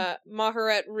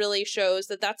Maharet really shows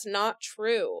that that's not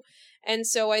true. And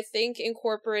so I think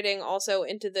incorporating also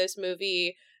into this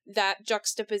movie that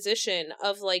juxtaposition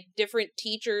of, like, different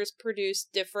teachers produce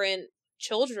different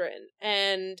children,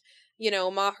 and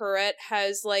Maharet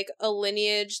has, like, a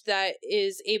lineage that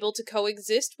is able to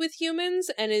coexist with humans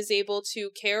and is able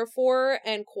to care for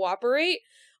and cooperate,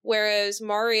 whereas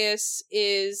Marius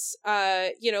is,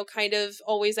 kind of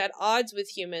always at odds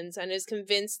with humans and is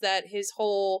convinced that his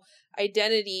whole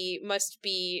identity must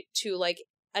be to, like,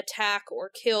 attack or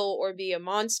kill or be a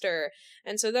monster.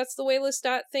 And so that's the way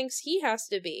Lestat thinks he has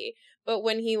to be. But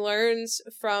when he learns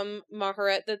from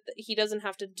Maharet that he doesn't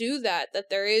have to do that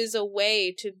there is a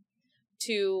way to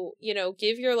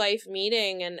give your life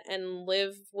meaning and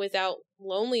live without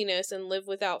loneliness and live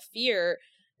without fear,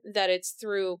 that it's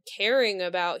through caring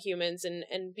about humans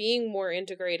and being more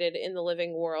integrated in the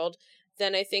living world,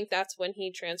 then I think that's when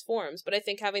he transforms. But I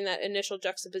think having that initial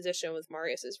juxtaposition with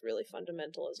Marius is really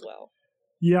fundamental as well.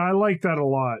 Yeah, I like that a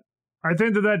lot. I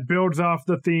think that builds off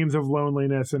the themes of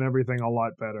loneliness and everything a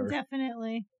lot better.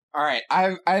 Definitely. All right,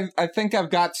 I think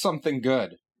I've got something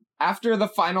good. After the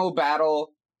final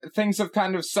battle, things have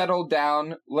kind of settled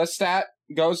down. Lestat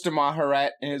goes to Maharet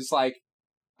and is like,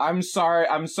 I'm sorry,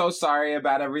 I'm so sorry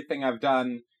about everything I've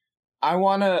done. I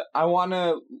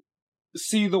wanna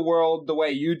see the world the way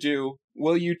you do.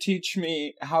 Will you teach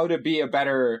me how to be a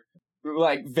better,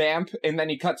 like, vamp? And then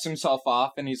he cuts himself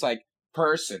off and he's like,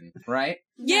 person, right?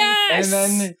 Yes!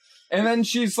 And then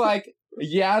she's like,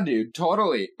 yeah, dude,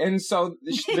 totally. And so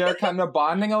they're kind of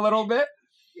bonding a little bit.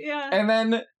 Yeah. And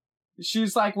then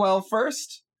she's like, well,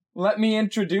 first, let me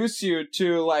introduce you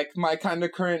to, like, my kind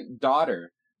of current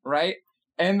daughter, right?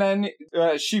 And then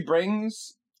she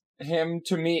brings him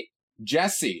to meet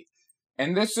Jesse.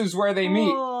 And this is where they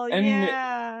meet. And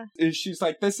yeah. She's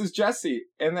like, this is Jesse.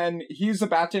 And then he's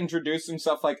about to introduce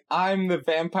himself like, I'm the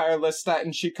vampire Lestat.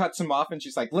 And she cuts him off and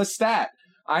she's like, Lestat,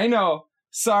 I know.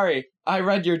 Sorry, I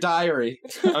read your diary.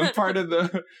 I'm part of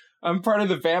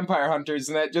the vampire hunters.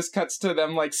 And that just cuts to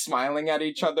them, like, smiling at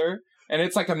each other. And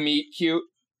it's like a meet cute.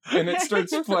 And it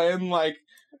starts playing, like,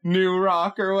 New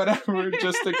Rock or whatever,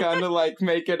 just to kind of, like,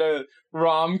 make it a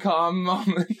rom-com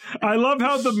moment. I love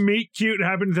how the meet cute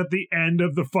happens at the end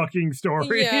of the fucking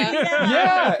story. Yeah. It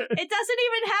doesn't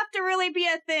even have to really be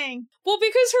a thing. Well,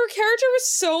 because her character was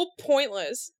so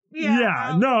pointless.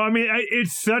 Yeah, no, I mean,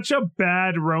 it's such a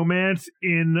bad romance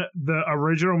in the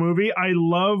original movie. I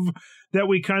love that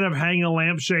we kind of hang a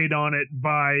lampshade on it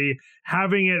by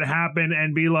having it happen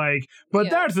and be like, but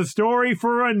that's a story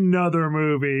for another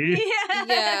movie.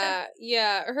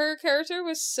 Yeah. Her character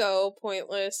was so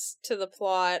pointless to the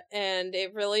plot, and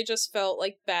it really just felt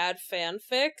like bad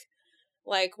fanfic.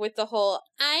 Like, with the whole,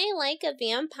 I like a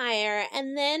vampire,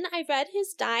 and then I read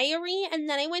his diary, and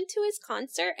then I went to his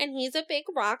concert, and he's a big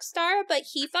rock star, but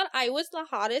he thought I was the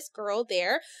hottest girl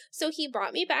there, so he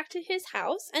brought me back to his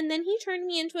house, and then he turned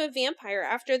me into a vampire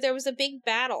after there was a big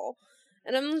battle.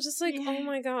 And I'm just like, oh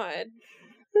my god.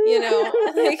 You know,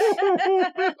 like,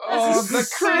 oh, the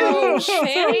cringe!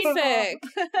 Fanfic.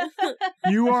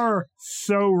 You are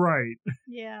so right.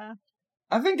 Yeah.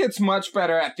 I think it's much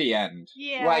better at the end.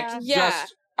 Yeah. Like,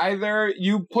 just either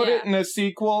you put it in a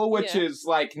sequel, which is,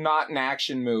 like, not an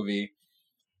action movie,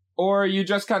 or you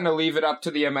just kind of leave it up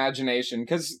to the imagination,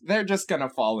 because they're just gonna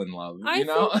fall in love, you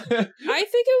know? I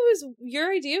think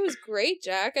your idea was great,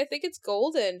 Jack. I think it's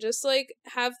golden. Just, like,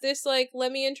 have this, like,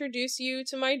 let me introduce you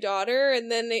to my daughter, and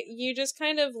then you just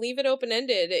kind of leave it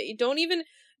open-ended. Don't even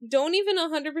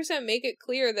 100% make it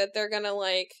clear that they're gonna,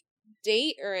 like,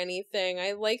 date or anything.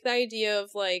 I like the idea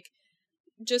of, like,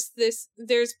 just this,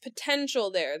 there's potential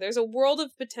there. There's a world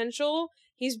of potential.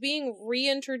 He's being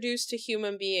reintroduced to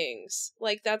human beings.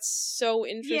 Like, that's so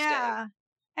interesting. Yeah.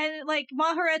 And, like,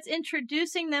 Maharet's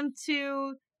introducing them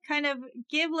to kind of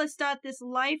give Lestat this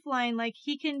lifeline, like,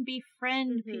 he can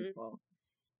befriend people.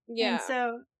 Yeah. And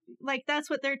so, like, that's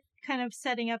what they're kind of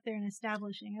setting up there and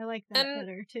establishing. I like that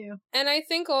better, too. And I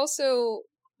think also,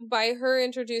 by her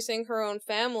introducing her own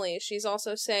family, she's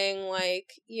also saying,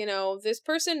 like, you know, this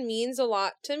person means a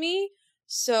lot to me,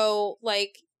 so,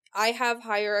 like, I have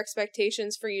higher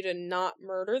expectations for you to not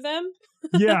murder them.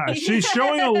 Yeah, she's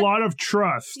showing a lot of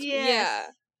trust.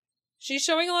 Yeah. She's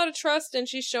showing a lot of trust, and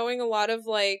she's showing a lot of,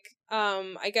 like,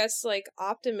 I guess, like,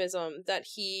 optimism that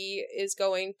he is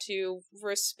going to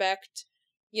respect,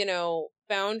 you know,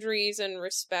 boundaries and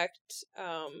respect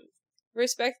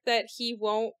that he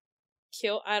won't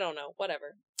kill, I don't know,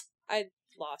 whatever. I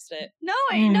lost it. No,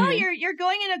 no, you're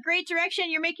going in a great direction.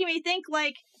 You're making me think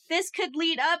like this could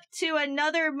lead up to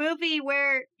another movie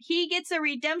where he gets a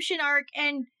redemption arc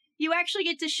and you actually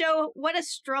get to show what a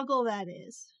struggle that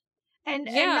is. And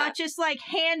not just like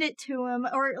hand it to him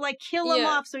or like kill him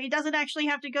off so he doesn't actually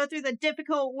have to go through the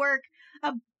difficult work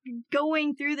of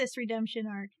going through this redemption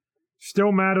arc.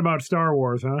 Still mad about Star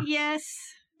Wars, huh? Yes.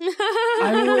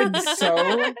 I would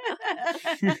so.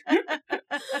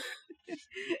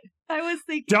 I was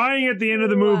thinking. Dying at the end of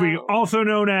the movie, also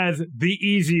known as the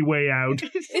easy way out.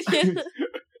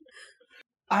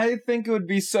 I think it would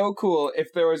be so cool if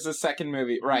there was a second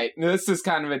movie. Right, this is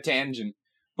kind of a tangent.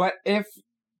 But if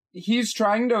he's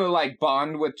trying to, like,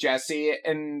 bond with Jessie,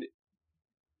 and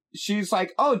she's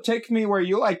like, oh, take me where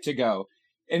you like to go.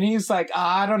 And he's like,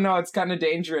 I don't know, it's kind of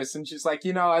dangerous. And she's like,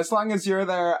 as long as you're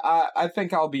there, I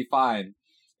think I'll be fine.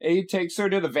 And he takes her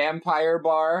to the vampire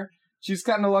bar. She's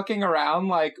kind of looking around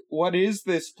like, what is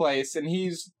this place? And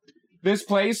this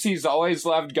place he's always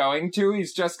loved going to.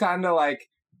 He's just kind of like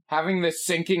having this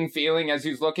sinking feeling as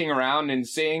he's looking around and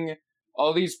seeing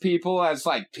all these people as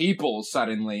like people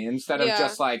suddenly instead of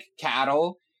just like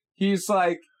cattle. He's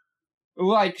like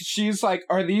she's like,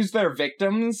 are these their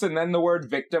victims? And then the word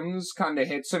victims kind of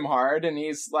hits him hard. And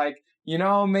he's like,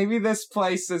 maybe this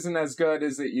place isn't as good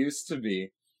as it used to be.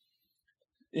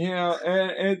 And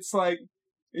it's like,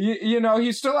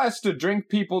 he still has to drink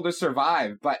people to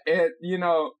survive, but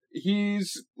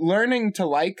he's learning to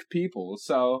like people.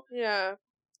 So yeah,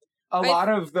 lot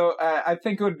of I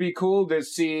think it would be cool to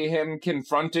see him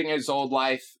confronting his old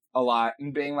life a lot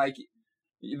and being like,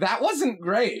 that wasn't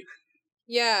great.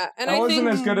 Yeah, and I wasn't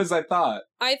as good as I thought.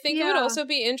 I think it would also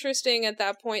be interesting at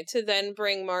that point to then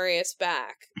bring Marius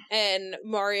back, and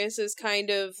Marius is kind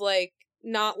of like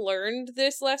not learned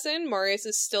this lesson. Marius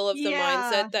is still of the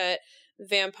mindset that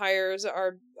vampires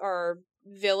are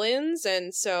villains,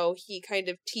 and so he kind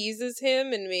of teases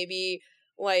him and maybe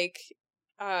like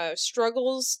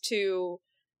struggles to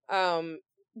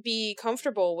be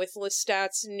comfortable with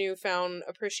Lestat's newfound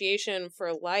appreciation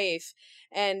for life.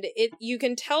 And you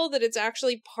can tell that it's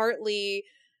actually partly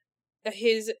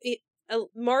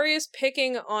Marius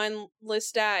picking on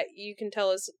Lestat, you can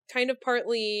tell is kind of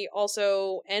partly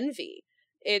also envy.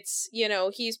 It's,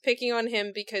 he's picking on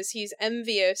him because he's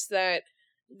envious that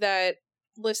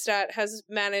Lestat has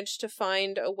managed to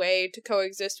find a way to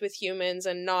coexist with humans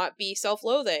and not be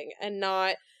self-loathing and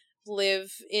not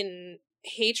live in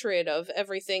hatred of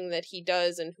everything that he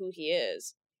does and who he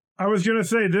is. I was going to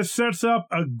say, this sets up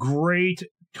a great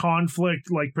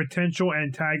conflict, like potential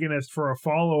antagonist for a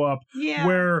follow-up,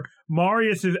 where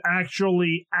Marius is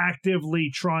actually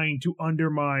actively trying to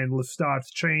undermine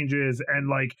Lestat's changes and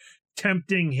like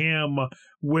tempting him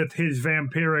with his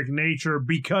vampiric nature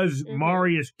because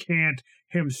Marius can't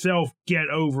himself get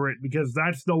over it, because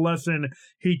that's the lesson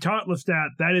he taught Lestat.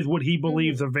 That is what he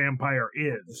believes a vampire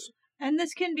is. And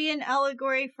this can be an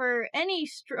allegory for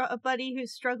anybody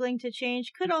who's struggling to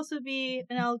change. Could also be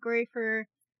an allegory for,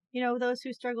 those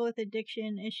who struggle with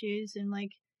addiction issues and like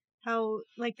how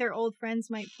like their old friends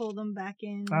might pull them back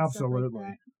in. Absolutely. Stuff like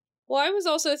that. Well, I was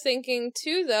also thinking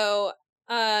too, though,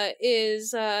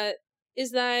 is that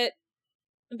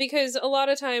because a lot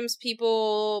of times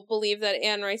people believe that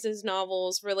Anne Rice's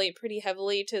novels relate pretty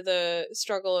heavily to the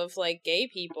struggle of like gay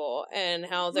people and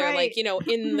how they're like,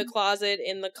 in the closet,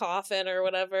 in the coffin or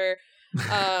whatever.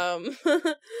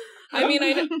 I mean,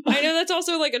 I know that's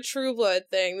also like a True Blood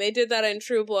thing. They did that in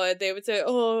True Blood. They would say,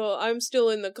 oh, I'm still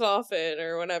in the coffin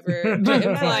or whatever, to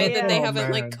imply that they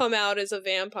haven't like come out as a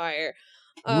vampire.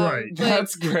 Right.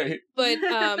 That's great. But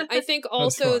I think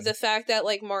also the fact that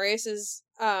like Marius is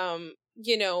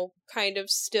kind of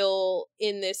still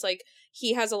in this, like,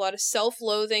 he has a lot of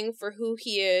self-loathing for who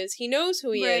he is. He knows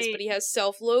who he is, but he has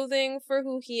self-loathing for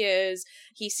who he is.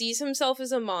 He sees himself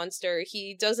as a monster.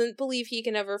 He doesn't believe he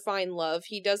can ever find love.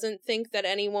 He doesn't think that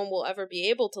anyone will ever be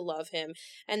able to love him.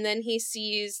 And then he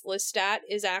sees Lestat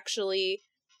is actually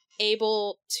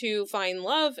able to find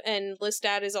love, and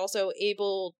Lestat is also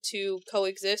able to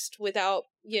coexist without,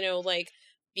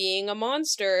 being a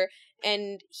monster.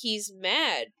 And he's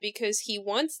mad because he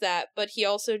wants that, but he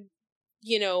also,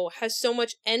 has so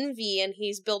much envy, and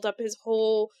he's built up his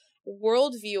whole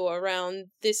worldview around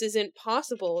this isn't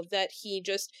possible, that he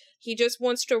just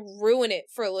wants to ruin it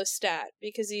for Lestat,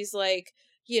 because he's like,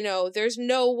 there's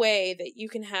no way that you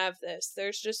can have this.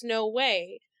 There's just no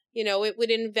way. It would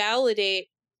invalidate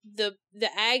the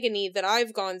agony that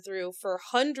I've gone through for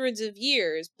hundreds of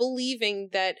years, believing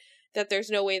that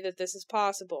there's no way that this is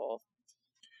possible.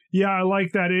 Yeah, I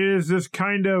like that. It is this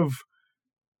kind of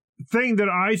thing that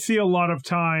I see a lot of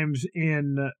times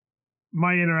in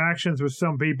my interactions with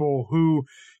some people who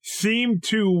seem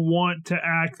to want to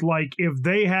act like if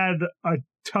they had a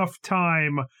tough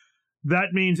time,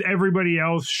 that means everybody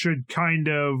else should kind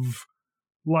of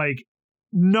like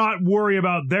not worry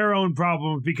about their own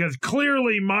problems because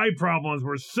clearly my problems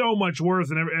were so much worse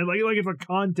than like it's a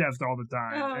contest all the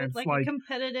time. Oh, it's like a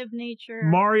competitive nature.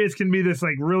 Marius can be this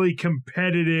like really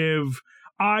competitive,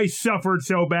 I suffered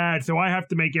so bad, so I have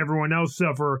to make everyone else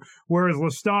suffer, whereas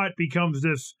Lestat becomes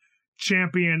this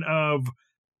champion of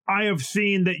I have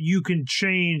seen that you can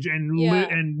change and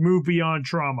and move beyond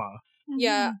trauma.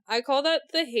 Yeah, I call that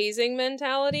the hazing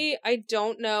mentality. I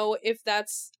don't know if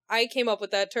I came up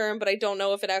with that term, but I don't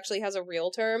know if it actually has a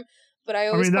real term. But I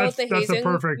always call it the hazing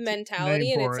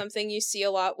mentality, and it's something you see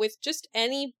a lot with just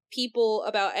any people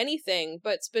about anything.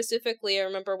 But specifically, I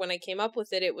remember when I came up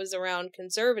with it, it was around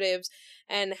conservatives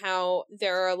and how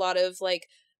there are a lot of, like,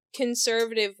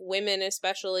 conservative women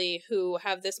especially who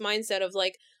have this mindset of,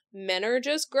 like, men are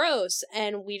just gross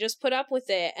and we just put up with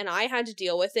it and I had to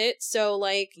deal with it, so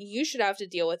like you should have to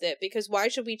deal with it because why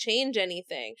should we change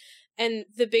anything? And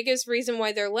the biggest reason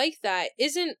why they're like that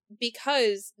isn't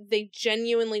because they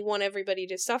genuinely want everybody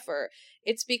to suffer.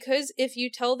 It's because if you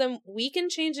tell them we can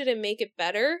change it and make it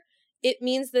better, it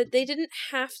means that they didn't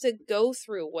have to go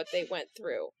through what they went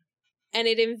through, and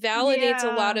it invalidates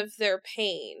a lot of their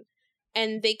pain.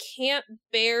 And they can't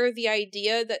bear the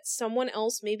idea that someone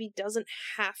else maybe doesn't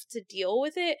have to deal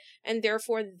with it, and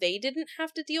therefore they didn't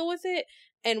have to deal with it,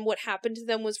 and what happened to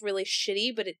them was really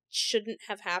shitty, but it shouldn't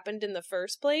have happened in the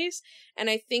first place. And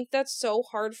I think that's so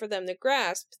hard for them to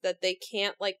grasp, that they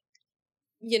can't, like,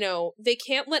 you know, they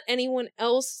can't let anyone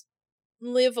else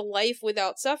live a life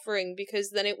without suffering,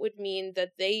 because then it would mean that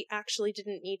they actually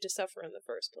didn't need to suffer in the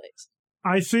first place.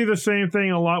 I see the same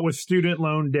thing a lot with student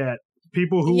loan debt.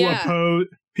 People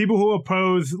who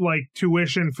oppose like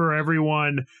tuition for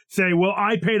everyone say, well,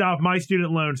 I paid off my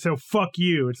student loan, so fuck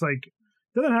you. It's like,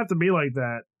 it doesn't have to be like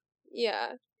that.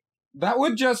 Yeah. That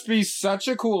would just be such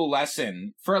a cool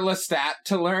lesson for Lestat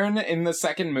to learn in the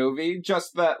second movie.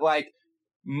 Just that, like,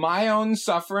 my own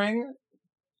suffering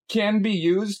can be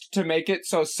used to make it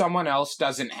so someone else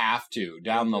doesn't have to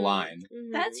down the line.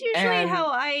 That's usually how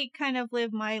I kind of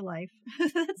live my life.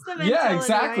 That's the mentality. Yeah,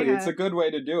 exactly. It's a good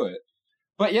way to do it.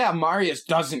 But yeah, Marius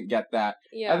doesn't get that.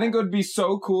 Yeah. I think it would be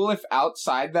so cool if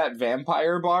outside that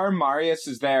vampire bar, Marius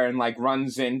is there and, like,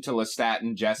 runs into Lestat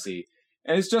and Jesse.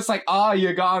 And it's just like,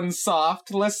 you gone soft,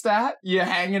 Lestat? You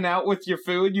hanging out with your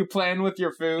food? You playing with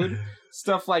your food?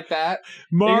 Stuff like that.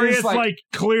 Marius, like,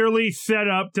 clearly set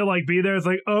up to, like, be there. It's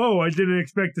like, I didn't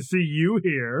expect to see you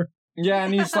here. Yeah,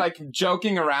 and he's, like,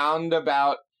 joking around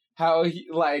about how he,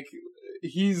 like...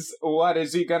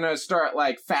 Is he gonna start,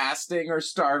 like, fasting or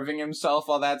starving himself,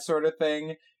 all that sort of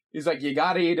thing? He's like, you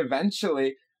gotta eat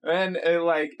eventually. And,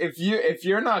 like, if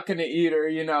you're not gonna eat her,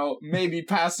 you know, maybe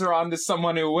pass her on to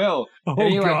someone who will.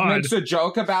 And he, like, makes a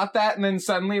joke about that, and then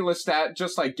suddenly Lestat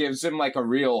just, like, gives him, like, a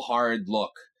real hard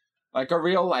look. Like, a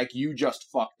real, like, you just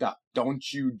fucked up. Don't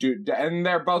you do... And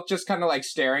they're both just kind of, like,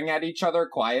 staring at each other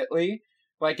quietly,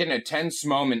 like, in a tense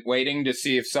moment, waiting to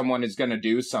see if someone is gonna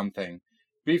do something.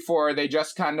 Before they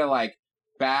just kind of, like,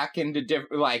 back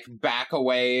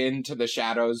away into the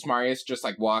shadows. Marius just,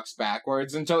 like, walks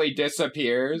backwards until he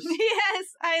disappears. Yes,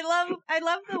 I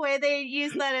love the way they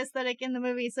use that aesthetic in the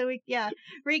movie. So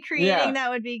recreating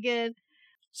that would be good.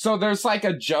 So there's, like,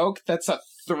 a joke that's a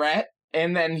threat,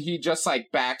 and then he just, like,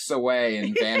 backs away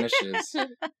and vanishes.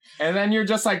 And then you're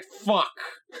just like, fuck.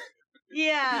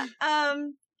 Yeah,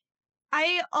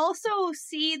 I also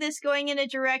see this going in a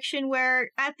direction where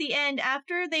at the end,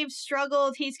 after they've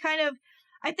struggled, he's kind of...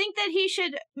 I think that he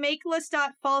should make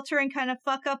Lestat falter and kind of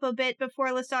fuck up a bit before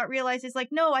Lestat realizes, like,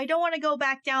 no, I don't want to go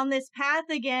back down this path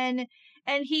again.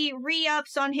 And he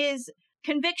re-ups on his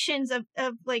convictions of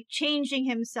like, changing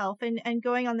himself and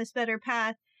going on this better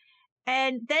path.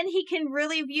 And then he can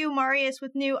really view Marius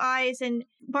with new eyes, and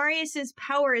Marius's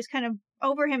power is kind of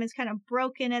over him, is kind of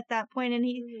broken at that point, and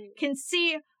he can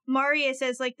see Marius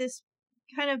as, like, this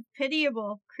kind of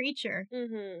pitiable creature.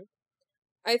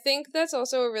 I think that's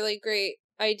also a really great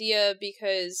idea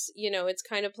because, you know, it's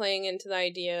kind of playing into the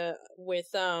idea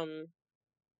with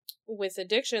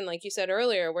addiction, like you said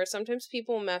earlier, where sometimes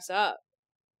people mess up.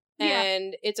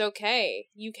 And it's okay.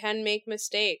 You can make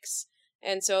mistakes.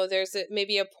 And so there's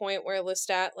maybe a point where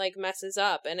Lestat, like, messes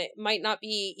up, and it might not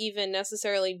be even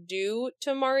necessarily due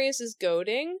to Marius's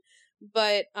goading,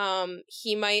 but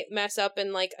he might mess up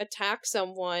and, like, attack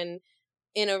someone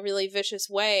in a really vicious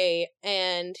way,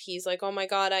 and he's like, oh my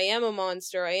god, I am a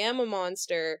monster,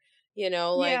 You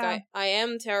know, like I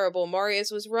am terrible.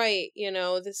 Marius was right. You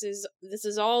know, this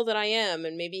is all that I am.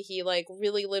 And maybe he like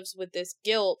really lives with this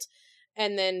guilt.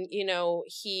 And then, you know,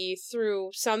 he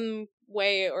through some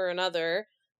way or another,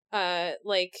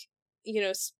 like, you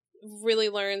know, really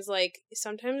learns like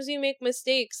sometimes you make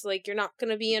mistakes. Like you're not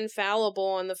going to be infallible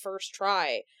on the first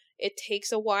try. It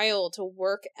takes a while to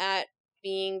work at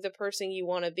being the person you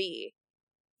want to be.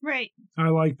 Right. I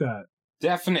like that.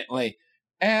 Definitely.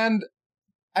 And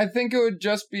I think it would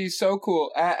just be so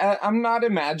cool. I'm not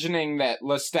imagining that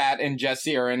Lestat and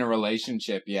Jessie are in a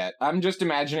relationship yet. I'm just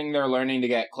imagining they're learning to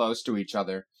get close to each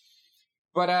other.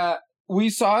 But we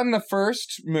saw in the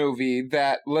first movie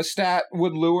that Lestat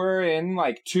would lure in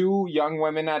like 2 young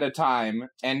women at a time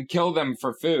and kill them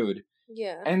for food.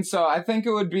 Yeah. And so I think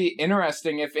it would be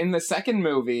interesting if in the second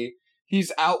movie,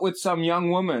 he's out with some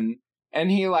young woman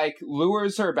and he like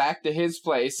lures her back to his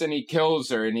place and he kills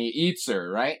her and he eats her,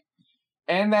 right?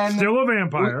 And then still a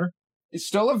vampire.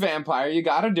 Still a vampire, you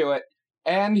gotta do it.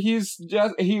 And he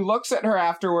looks at her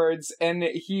afterwards and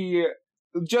he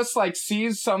just like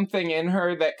sees something in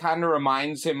her that kind of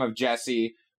reminds him of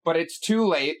Jessie, but it's too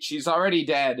late, she's already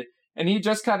dead. And he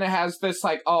just kind of has this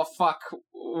like, oh fuck,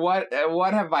 what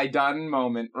have I done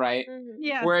moment, right?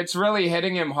 Yeah. Where it's really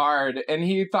hitting him hard. And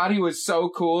he thought he was so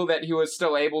cool that he was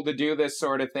still able to do this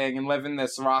sort of thing and live in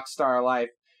this rock star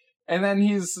life. And then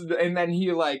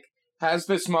he like has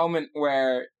this moment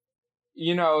where,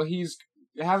 you know, he's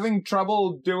having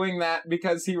trouble doing that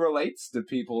because he relates to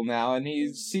people now and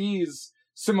he sees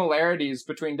similarities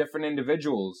between different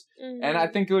individuals. And I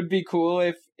think it would be cool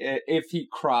if he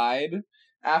cried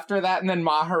after that, and then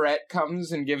Maharet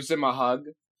comes and gives him a hug.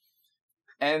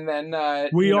 And then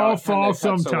we all fall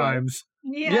sometimes.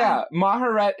 Yeah,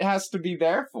 Maharet has to be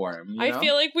there for him. You know? I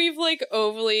feel like we've like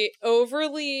overly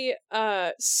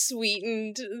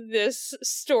sweetened this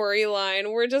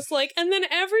storyline. We're just like, and then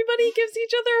everybody gives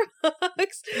each other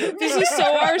hugs. This is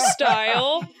so our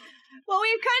style. Well,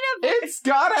 we've kind of... It's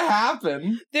gotta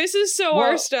happen. This is so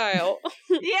our style.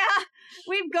 Yeah,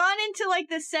 we've gone into like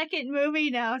the second movie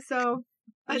now, so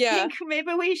I think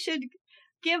maybe we should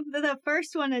give the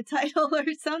first one a title or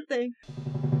something.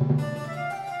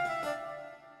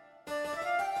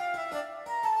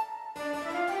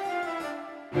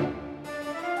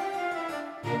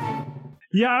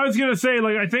 Yeah, I was gonna say,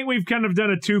 like, I think we've kind of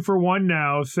done a 2-for-1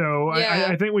 now. So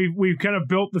I think we've kind of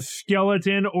built the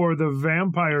skeleton or the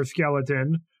vampire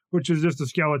skeleton, which is just a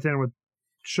skeleton with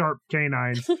sharp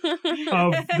canines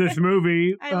of this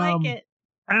movie. I like it.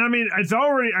 And I mean, it's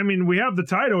already. I mean, we have the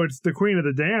title. It's The Queen of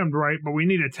the Damned, right? But we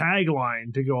need a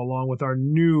tagline to go along with our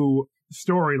new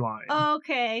storyline.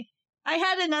 Okay, I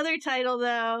had another title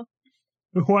though.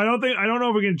 Well, I don't know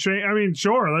if we can change. I mean,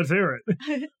 sure, let's hear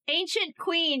it. Ancient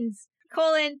Queens,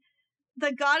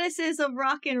 the goddesses of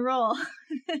rock and roll.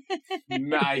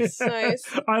 Nice.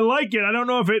 I like it. I don't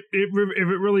know if it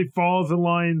really falls in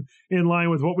line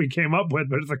with what we came up with,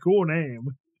 but it's a cool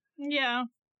name. Yeah.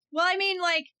 Well, I mean,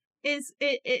 like,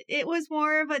 it was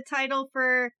more of a title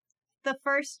for the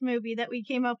first movie that we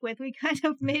came up with. We kind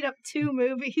of made up 2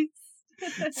 movies.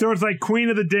 So it's like Queen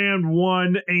of the Damned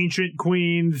 1, Ancient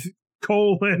Queens,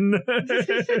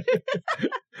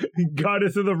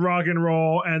 Goddess of the Rock and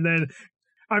Roll, and then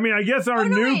I mean, I guess our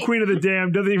new Queen of the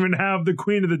Damned doesn't even have the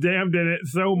Queen of the Damned in it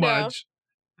so much.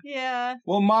 Yeah.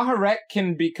 Well, Maharet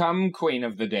can become Queen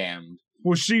of the Damned.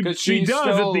 Well, she does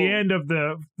at the end of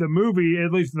the movie,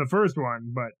 at least in the first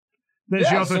one, but then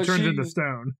she also turns into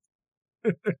stone.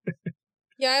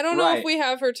 Yeah, I don't know if we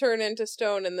have her turn into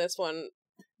stone in this one.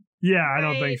 Yeah, I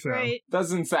don't think so. Right.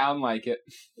 Doesn't sound like it.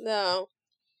 No.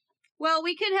 Well,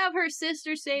 we could have her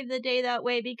sister save the day that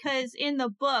way, because in the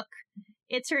book,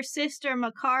 it's her sister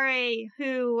Makare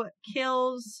who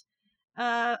kills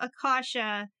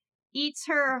Akasha, eats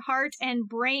her heart and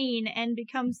brain, and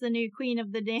becomes the new Queen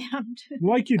of the Damned.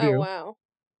 Like you do. Oh, wow.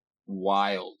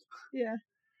 Wild. Yeah.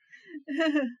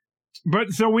 But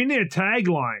so we need a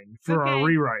tagline for our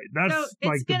rewrite. That's so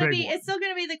like the big one. It's still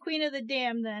going to be the Queen of the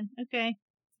Damned then. Okay.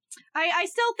 I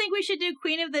still think we should do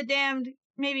Queen of the Damned,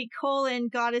 maybe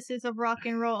Goddesses of Rock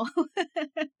and Roll.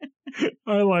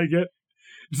 I like it.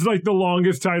 It's like the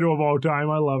longest title of all time.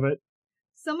 I love it.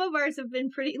 Some of ours have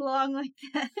been pretty long like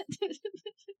that.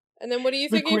 And then what are you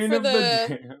thinking for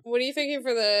what are you thinking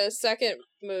for the second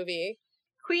movie?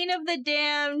 Queen of the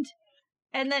Damned.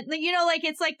 And then, you know, like,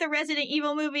 it's like the Resident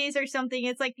Evil movies or something.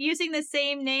 It's like using the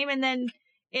same name and then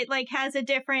it, like, has a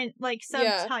different, like,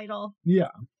 subtitle. Yeah.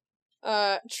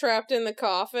 Trapped in the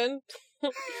Coffin.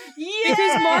 Yes!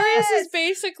 Because Marius is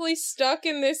basically stuck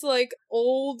in this, like,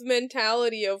 old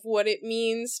mentality of what it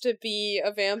means to be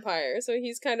a vampire. So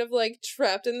he's kind of, like,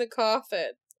 trapped in the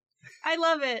coffin. I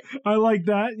love it. I like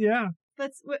that. Yeah.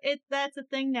 That's a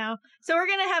thing now. So we're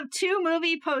gonna have 2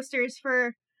 movie posters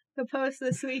for the post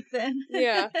this week then.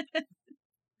 Yeah.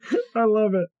 I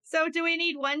love it. So do we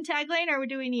need one tagline or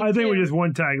do we need I think 2? we just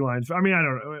one tagline. I mean, I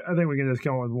don't know. I think we can just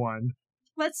come up with one.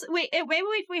 Let's wait. Maybe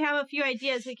if we have a few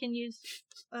ideas, we can use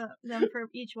them for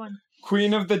each one.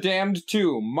 Queen of the Damned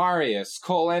 2, Marius,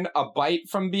 a bite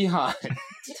from behind.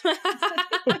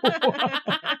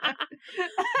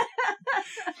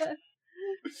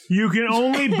 You can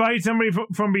only bite somebody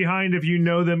from behind if you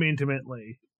know them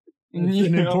intimately. It's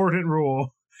an important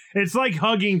rule. It's like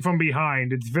hugging from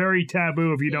behind. It's very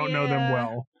taboo if you don't know them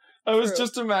well. I was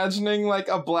just imagining like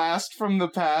a blast from the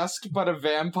past, but a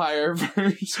vampire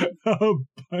version. A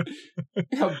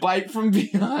bite from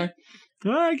behind.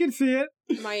 Oh, I can see it.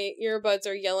 My earbuds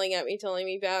are yelling at me, telling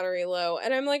me battery low.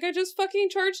 And I'm like, I just fucking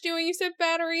charged you and you said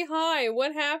battery high.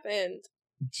 What happened?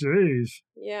 Jeez.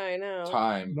 Yeah, I know.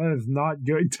 Time. That is not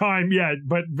good. Time, yeah,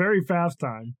 but very fast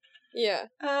time. Yeah.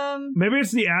 Maybe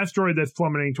it's the asteroid that's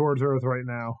plummeting towards Earth right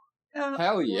now.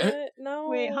 Hell yeah. What? No.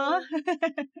 Wait, huh?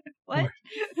 What?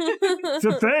 It's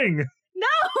a thing. No!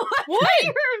 What? You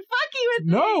were fucking with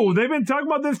me! No, they've been talking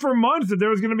about this for months, that there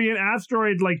was going to be an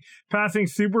asteroid, like, passing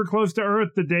super close to Earth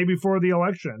the day before the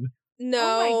election.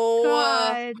 No. Oh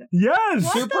my god. Yes!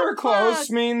 What Super the close fuck?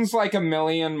 means like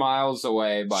 1,000,000 miles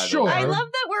away, by the way. I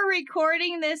love that we're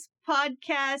recording this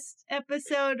podcast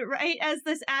episode right as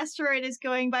this asteroid is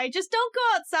going by. Just don't go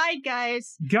outside,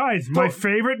 guys. Guys, my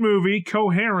favorite movie,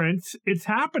 Coherence, it's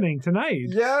happening tonight.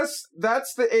 Yes,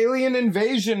 that's the alien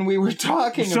invasion we were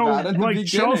talking about at the beginning.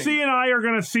 Chelsea and I are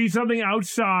going to see something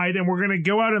outside, and we're going to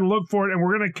go out and look for it, and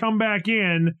we're going to come back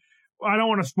in. I don't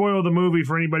want to spoil the movie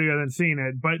for anybody who hasn't seen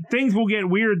it, but things will get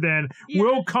weird then. Yeah.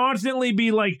 We'll constantly be,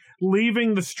 like,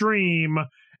 leaving the stream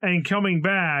and coming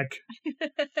back,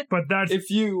 but that's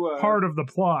part of the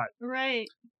plot. Right.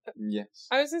 Yes.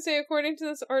 I was going to say, according to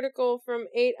this article from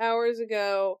 8 hours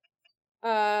ago,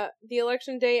 the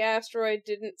election day asteroid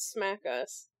didn't smack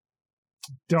us.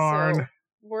 Darn. So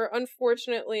we're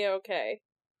unfortunately okay.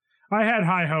 I had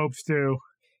high hopes, too.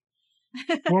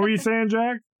 What were you saying,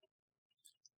 Jack?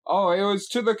 Oh, it was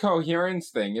to the coherence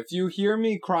thing. If you hear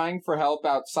me crying for help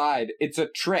outside, it's a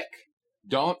trick.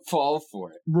 Don't fall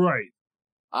for it. Right.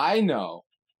 I know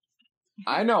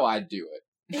I'd do it.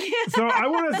 So I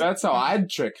want to. That's how I'd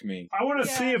trick me. I want to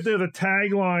see if there's a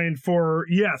tagline for.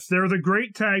 Yes, there's a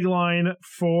great tagline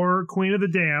for Queen of the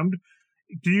Damned.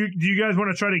 Do you guys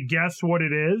want to try to guess what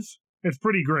it is? It's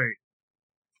pretty great.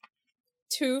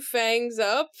 2 fangs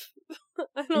up.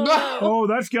 I don't know. Oh,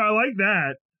 that's good. I like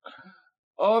that.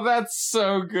 Oh, that's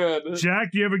so good.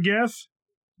 Jack, do you have a guess?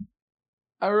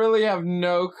 I really have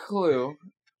no clue.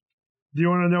 Do you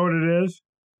want to know what it is?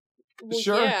 Well,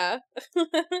 sure. Yeah.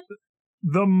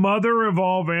 The mother of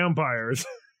all vampires.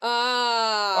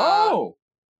 Oh.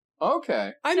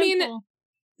 Okay. I mean,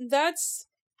 that's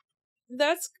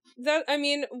I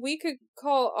mean, we could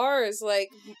call ours like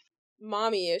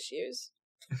mommy issues.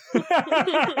 Yeah,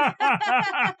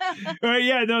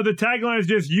 no, the tagline is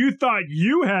just, you thought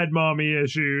you had mommy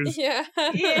issues. Yeah.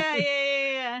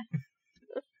 Yeah.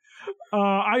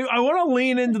 I want to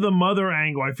lean into the mother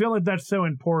angle. I feel like that's so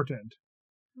important.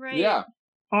 Right. Yeah.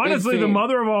 Honestly, the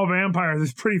mother of all vampires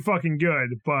is pretty fucking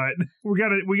good, but we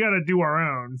gotta do our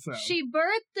own. So she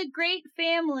birthed a great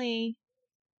family,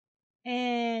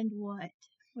 and what?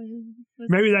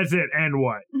 Maybe that's it. And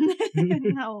what?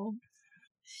 No.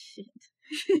 Shit.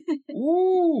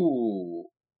 Ooh.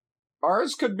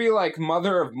 Ours could be like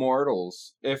Mother of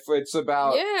Mortals if it's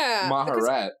about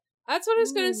Maharet. That's what I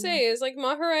was gonna say, is like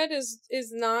Maharet is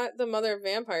not the mother of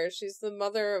vampires, she's the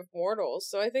mother of mortals,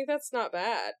 so I think that's not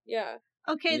bad. Yeah.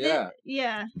 Okay,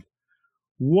 yeah.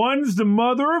 One's the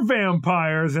mother of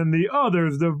vampires and the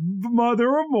other's the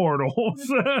mother of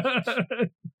mortals.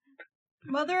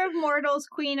 Mother of mortals,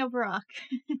 queen of rock.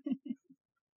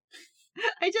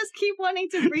 I just keep wanting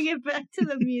to bring it back to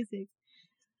the music.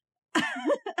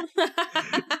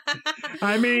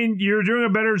 I mean, you're doing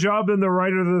a better job than the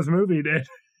writer of this movie did.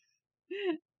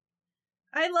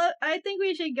 I think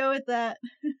we should go with that.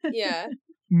 Yeah.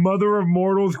 Mother of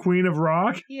Mortals, Queen of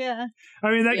Rock? Yeah.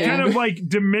 I mean, that kind of like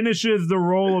diminishes the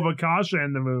role of Akasha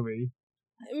in the movie.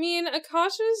 I mean,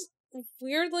 Akasha's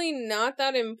weirdly not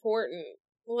that important.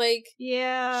 Like,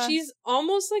 yeah, she's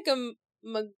almost like a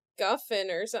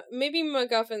MacGuffin or something. Maybe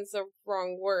MacGuffin's the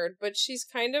wrong word, but she's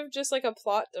kind of just like a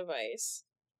plot device.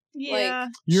 Yeah. Like,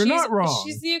 you're not wrong.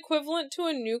 She's the equivalent to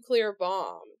a nuclear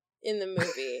bomb in the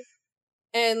movie.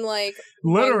 And like,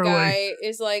 literally, one guy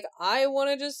is like, I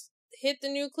want to just hit the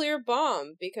nuclear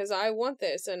bomb because I want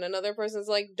this. And another person's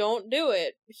like, don't do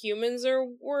it. Humans are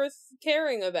worth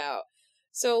caring about.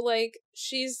 So, like,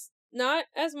 she's not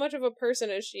as much of a person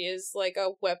as she is, like,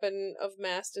 a weapon of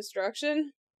mass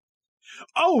destruction.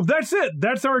 Oh, that's it.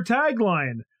 That's our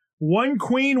tagline. One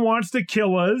queen wants to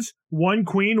kill us. One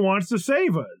queen wants to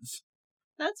save us.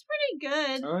 That's pretty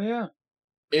good. Oh, yeah.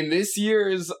 In this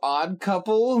year's Odd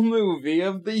Couple movie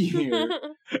of the year,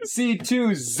 see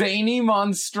two zany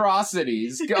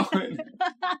monstrosities going.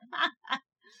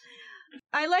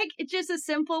 I like just a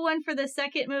simple one for the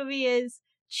second movie is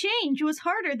change was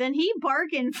harder than he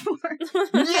bargained for.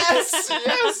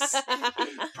 Yes!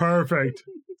 Perfect.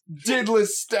 Did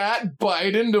Lestat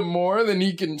bite into more than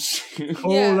he can chew?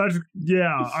 Oh,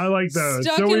 I like those.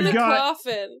 Stuck in the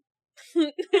coffin.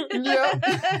 Yeah.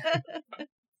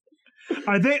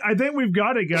 I think we've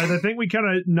got it, guys. I think we kind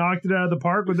of knocked it out of the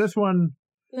park with this one.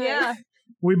 Yeah.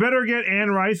 We better get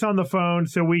Anne Rice on the phone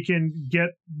so we can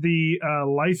get the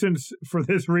license for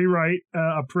this rewrite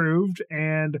approved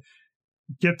and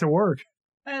get to work.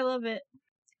 I love it.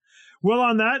 Well,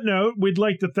 on that note, we'd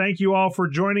like to thank you all for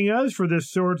joining us for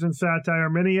this Swords and Satire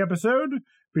mini episode.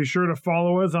 Be sure to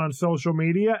follow us on social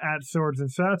media at Swords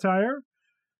and Satire.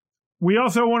 We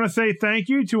also want to say thank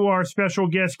you to our special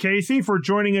guest, Casey, for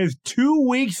joining us 2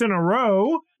 weeks in a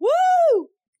row. Woo!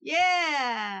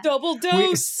 Yeah! Double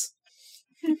dose!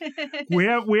 We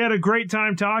had a great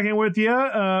time talking with you.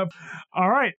 All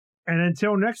right. And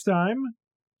until next time,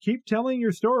 keep telling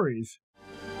your stories.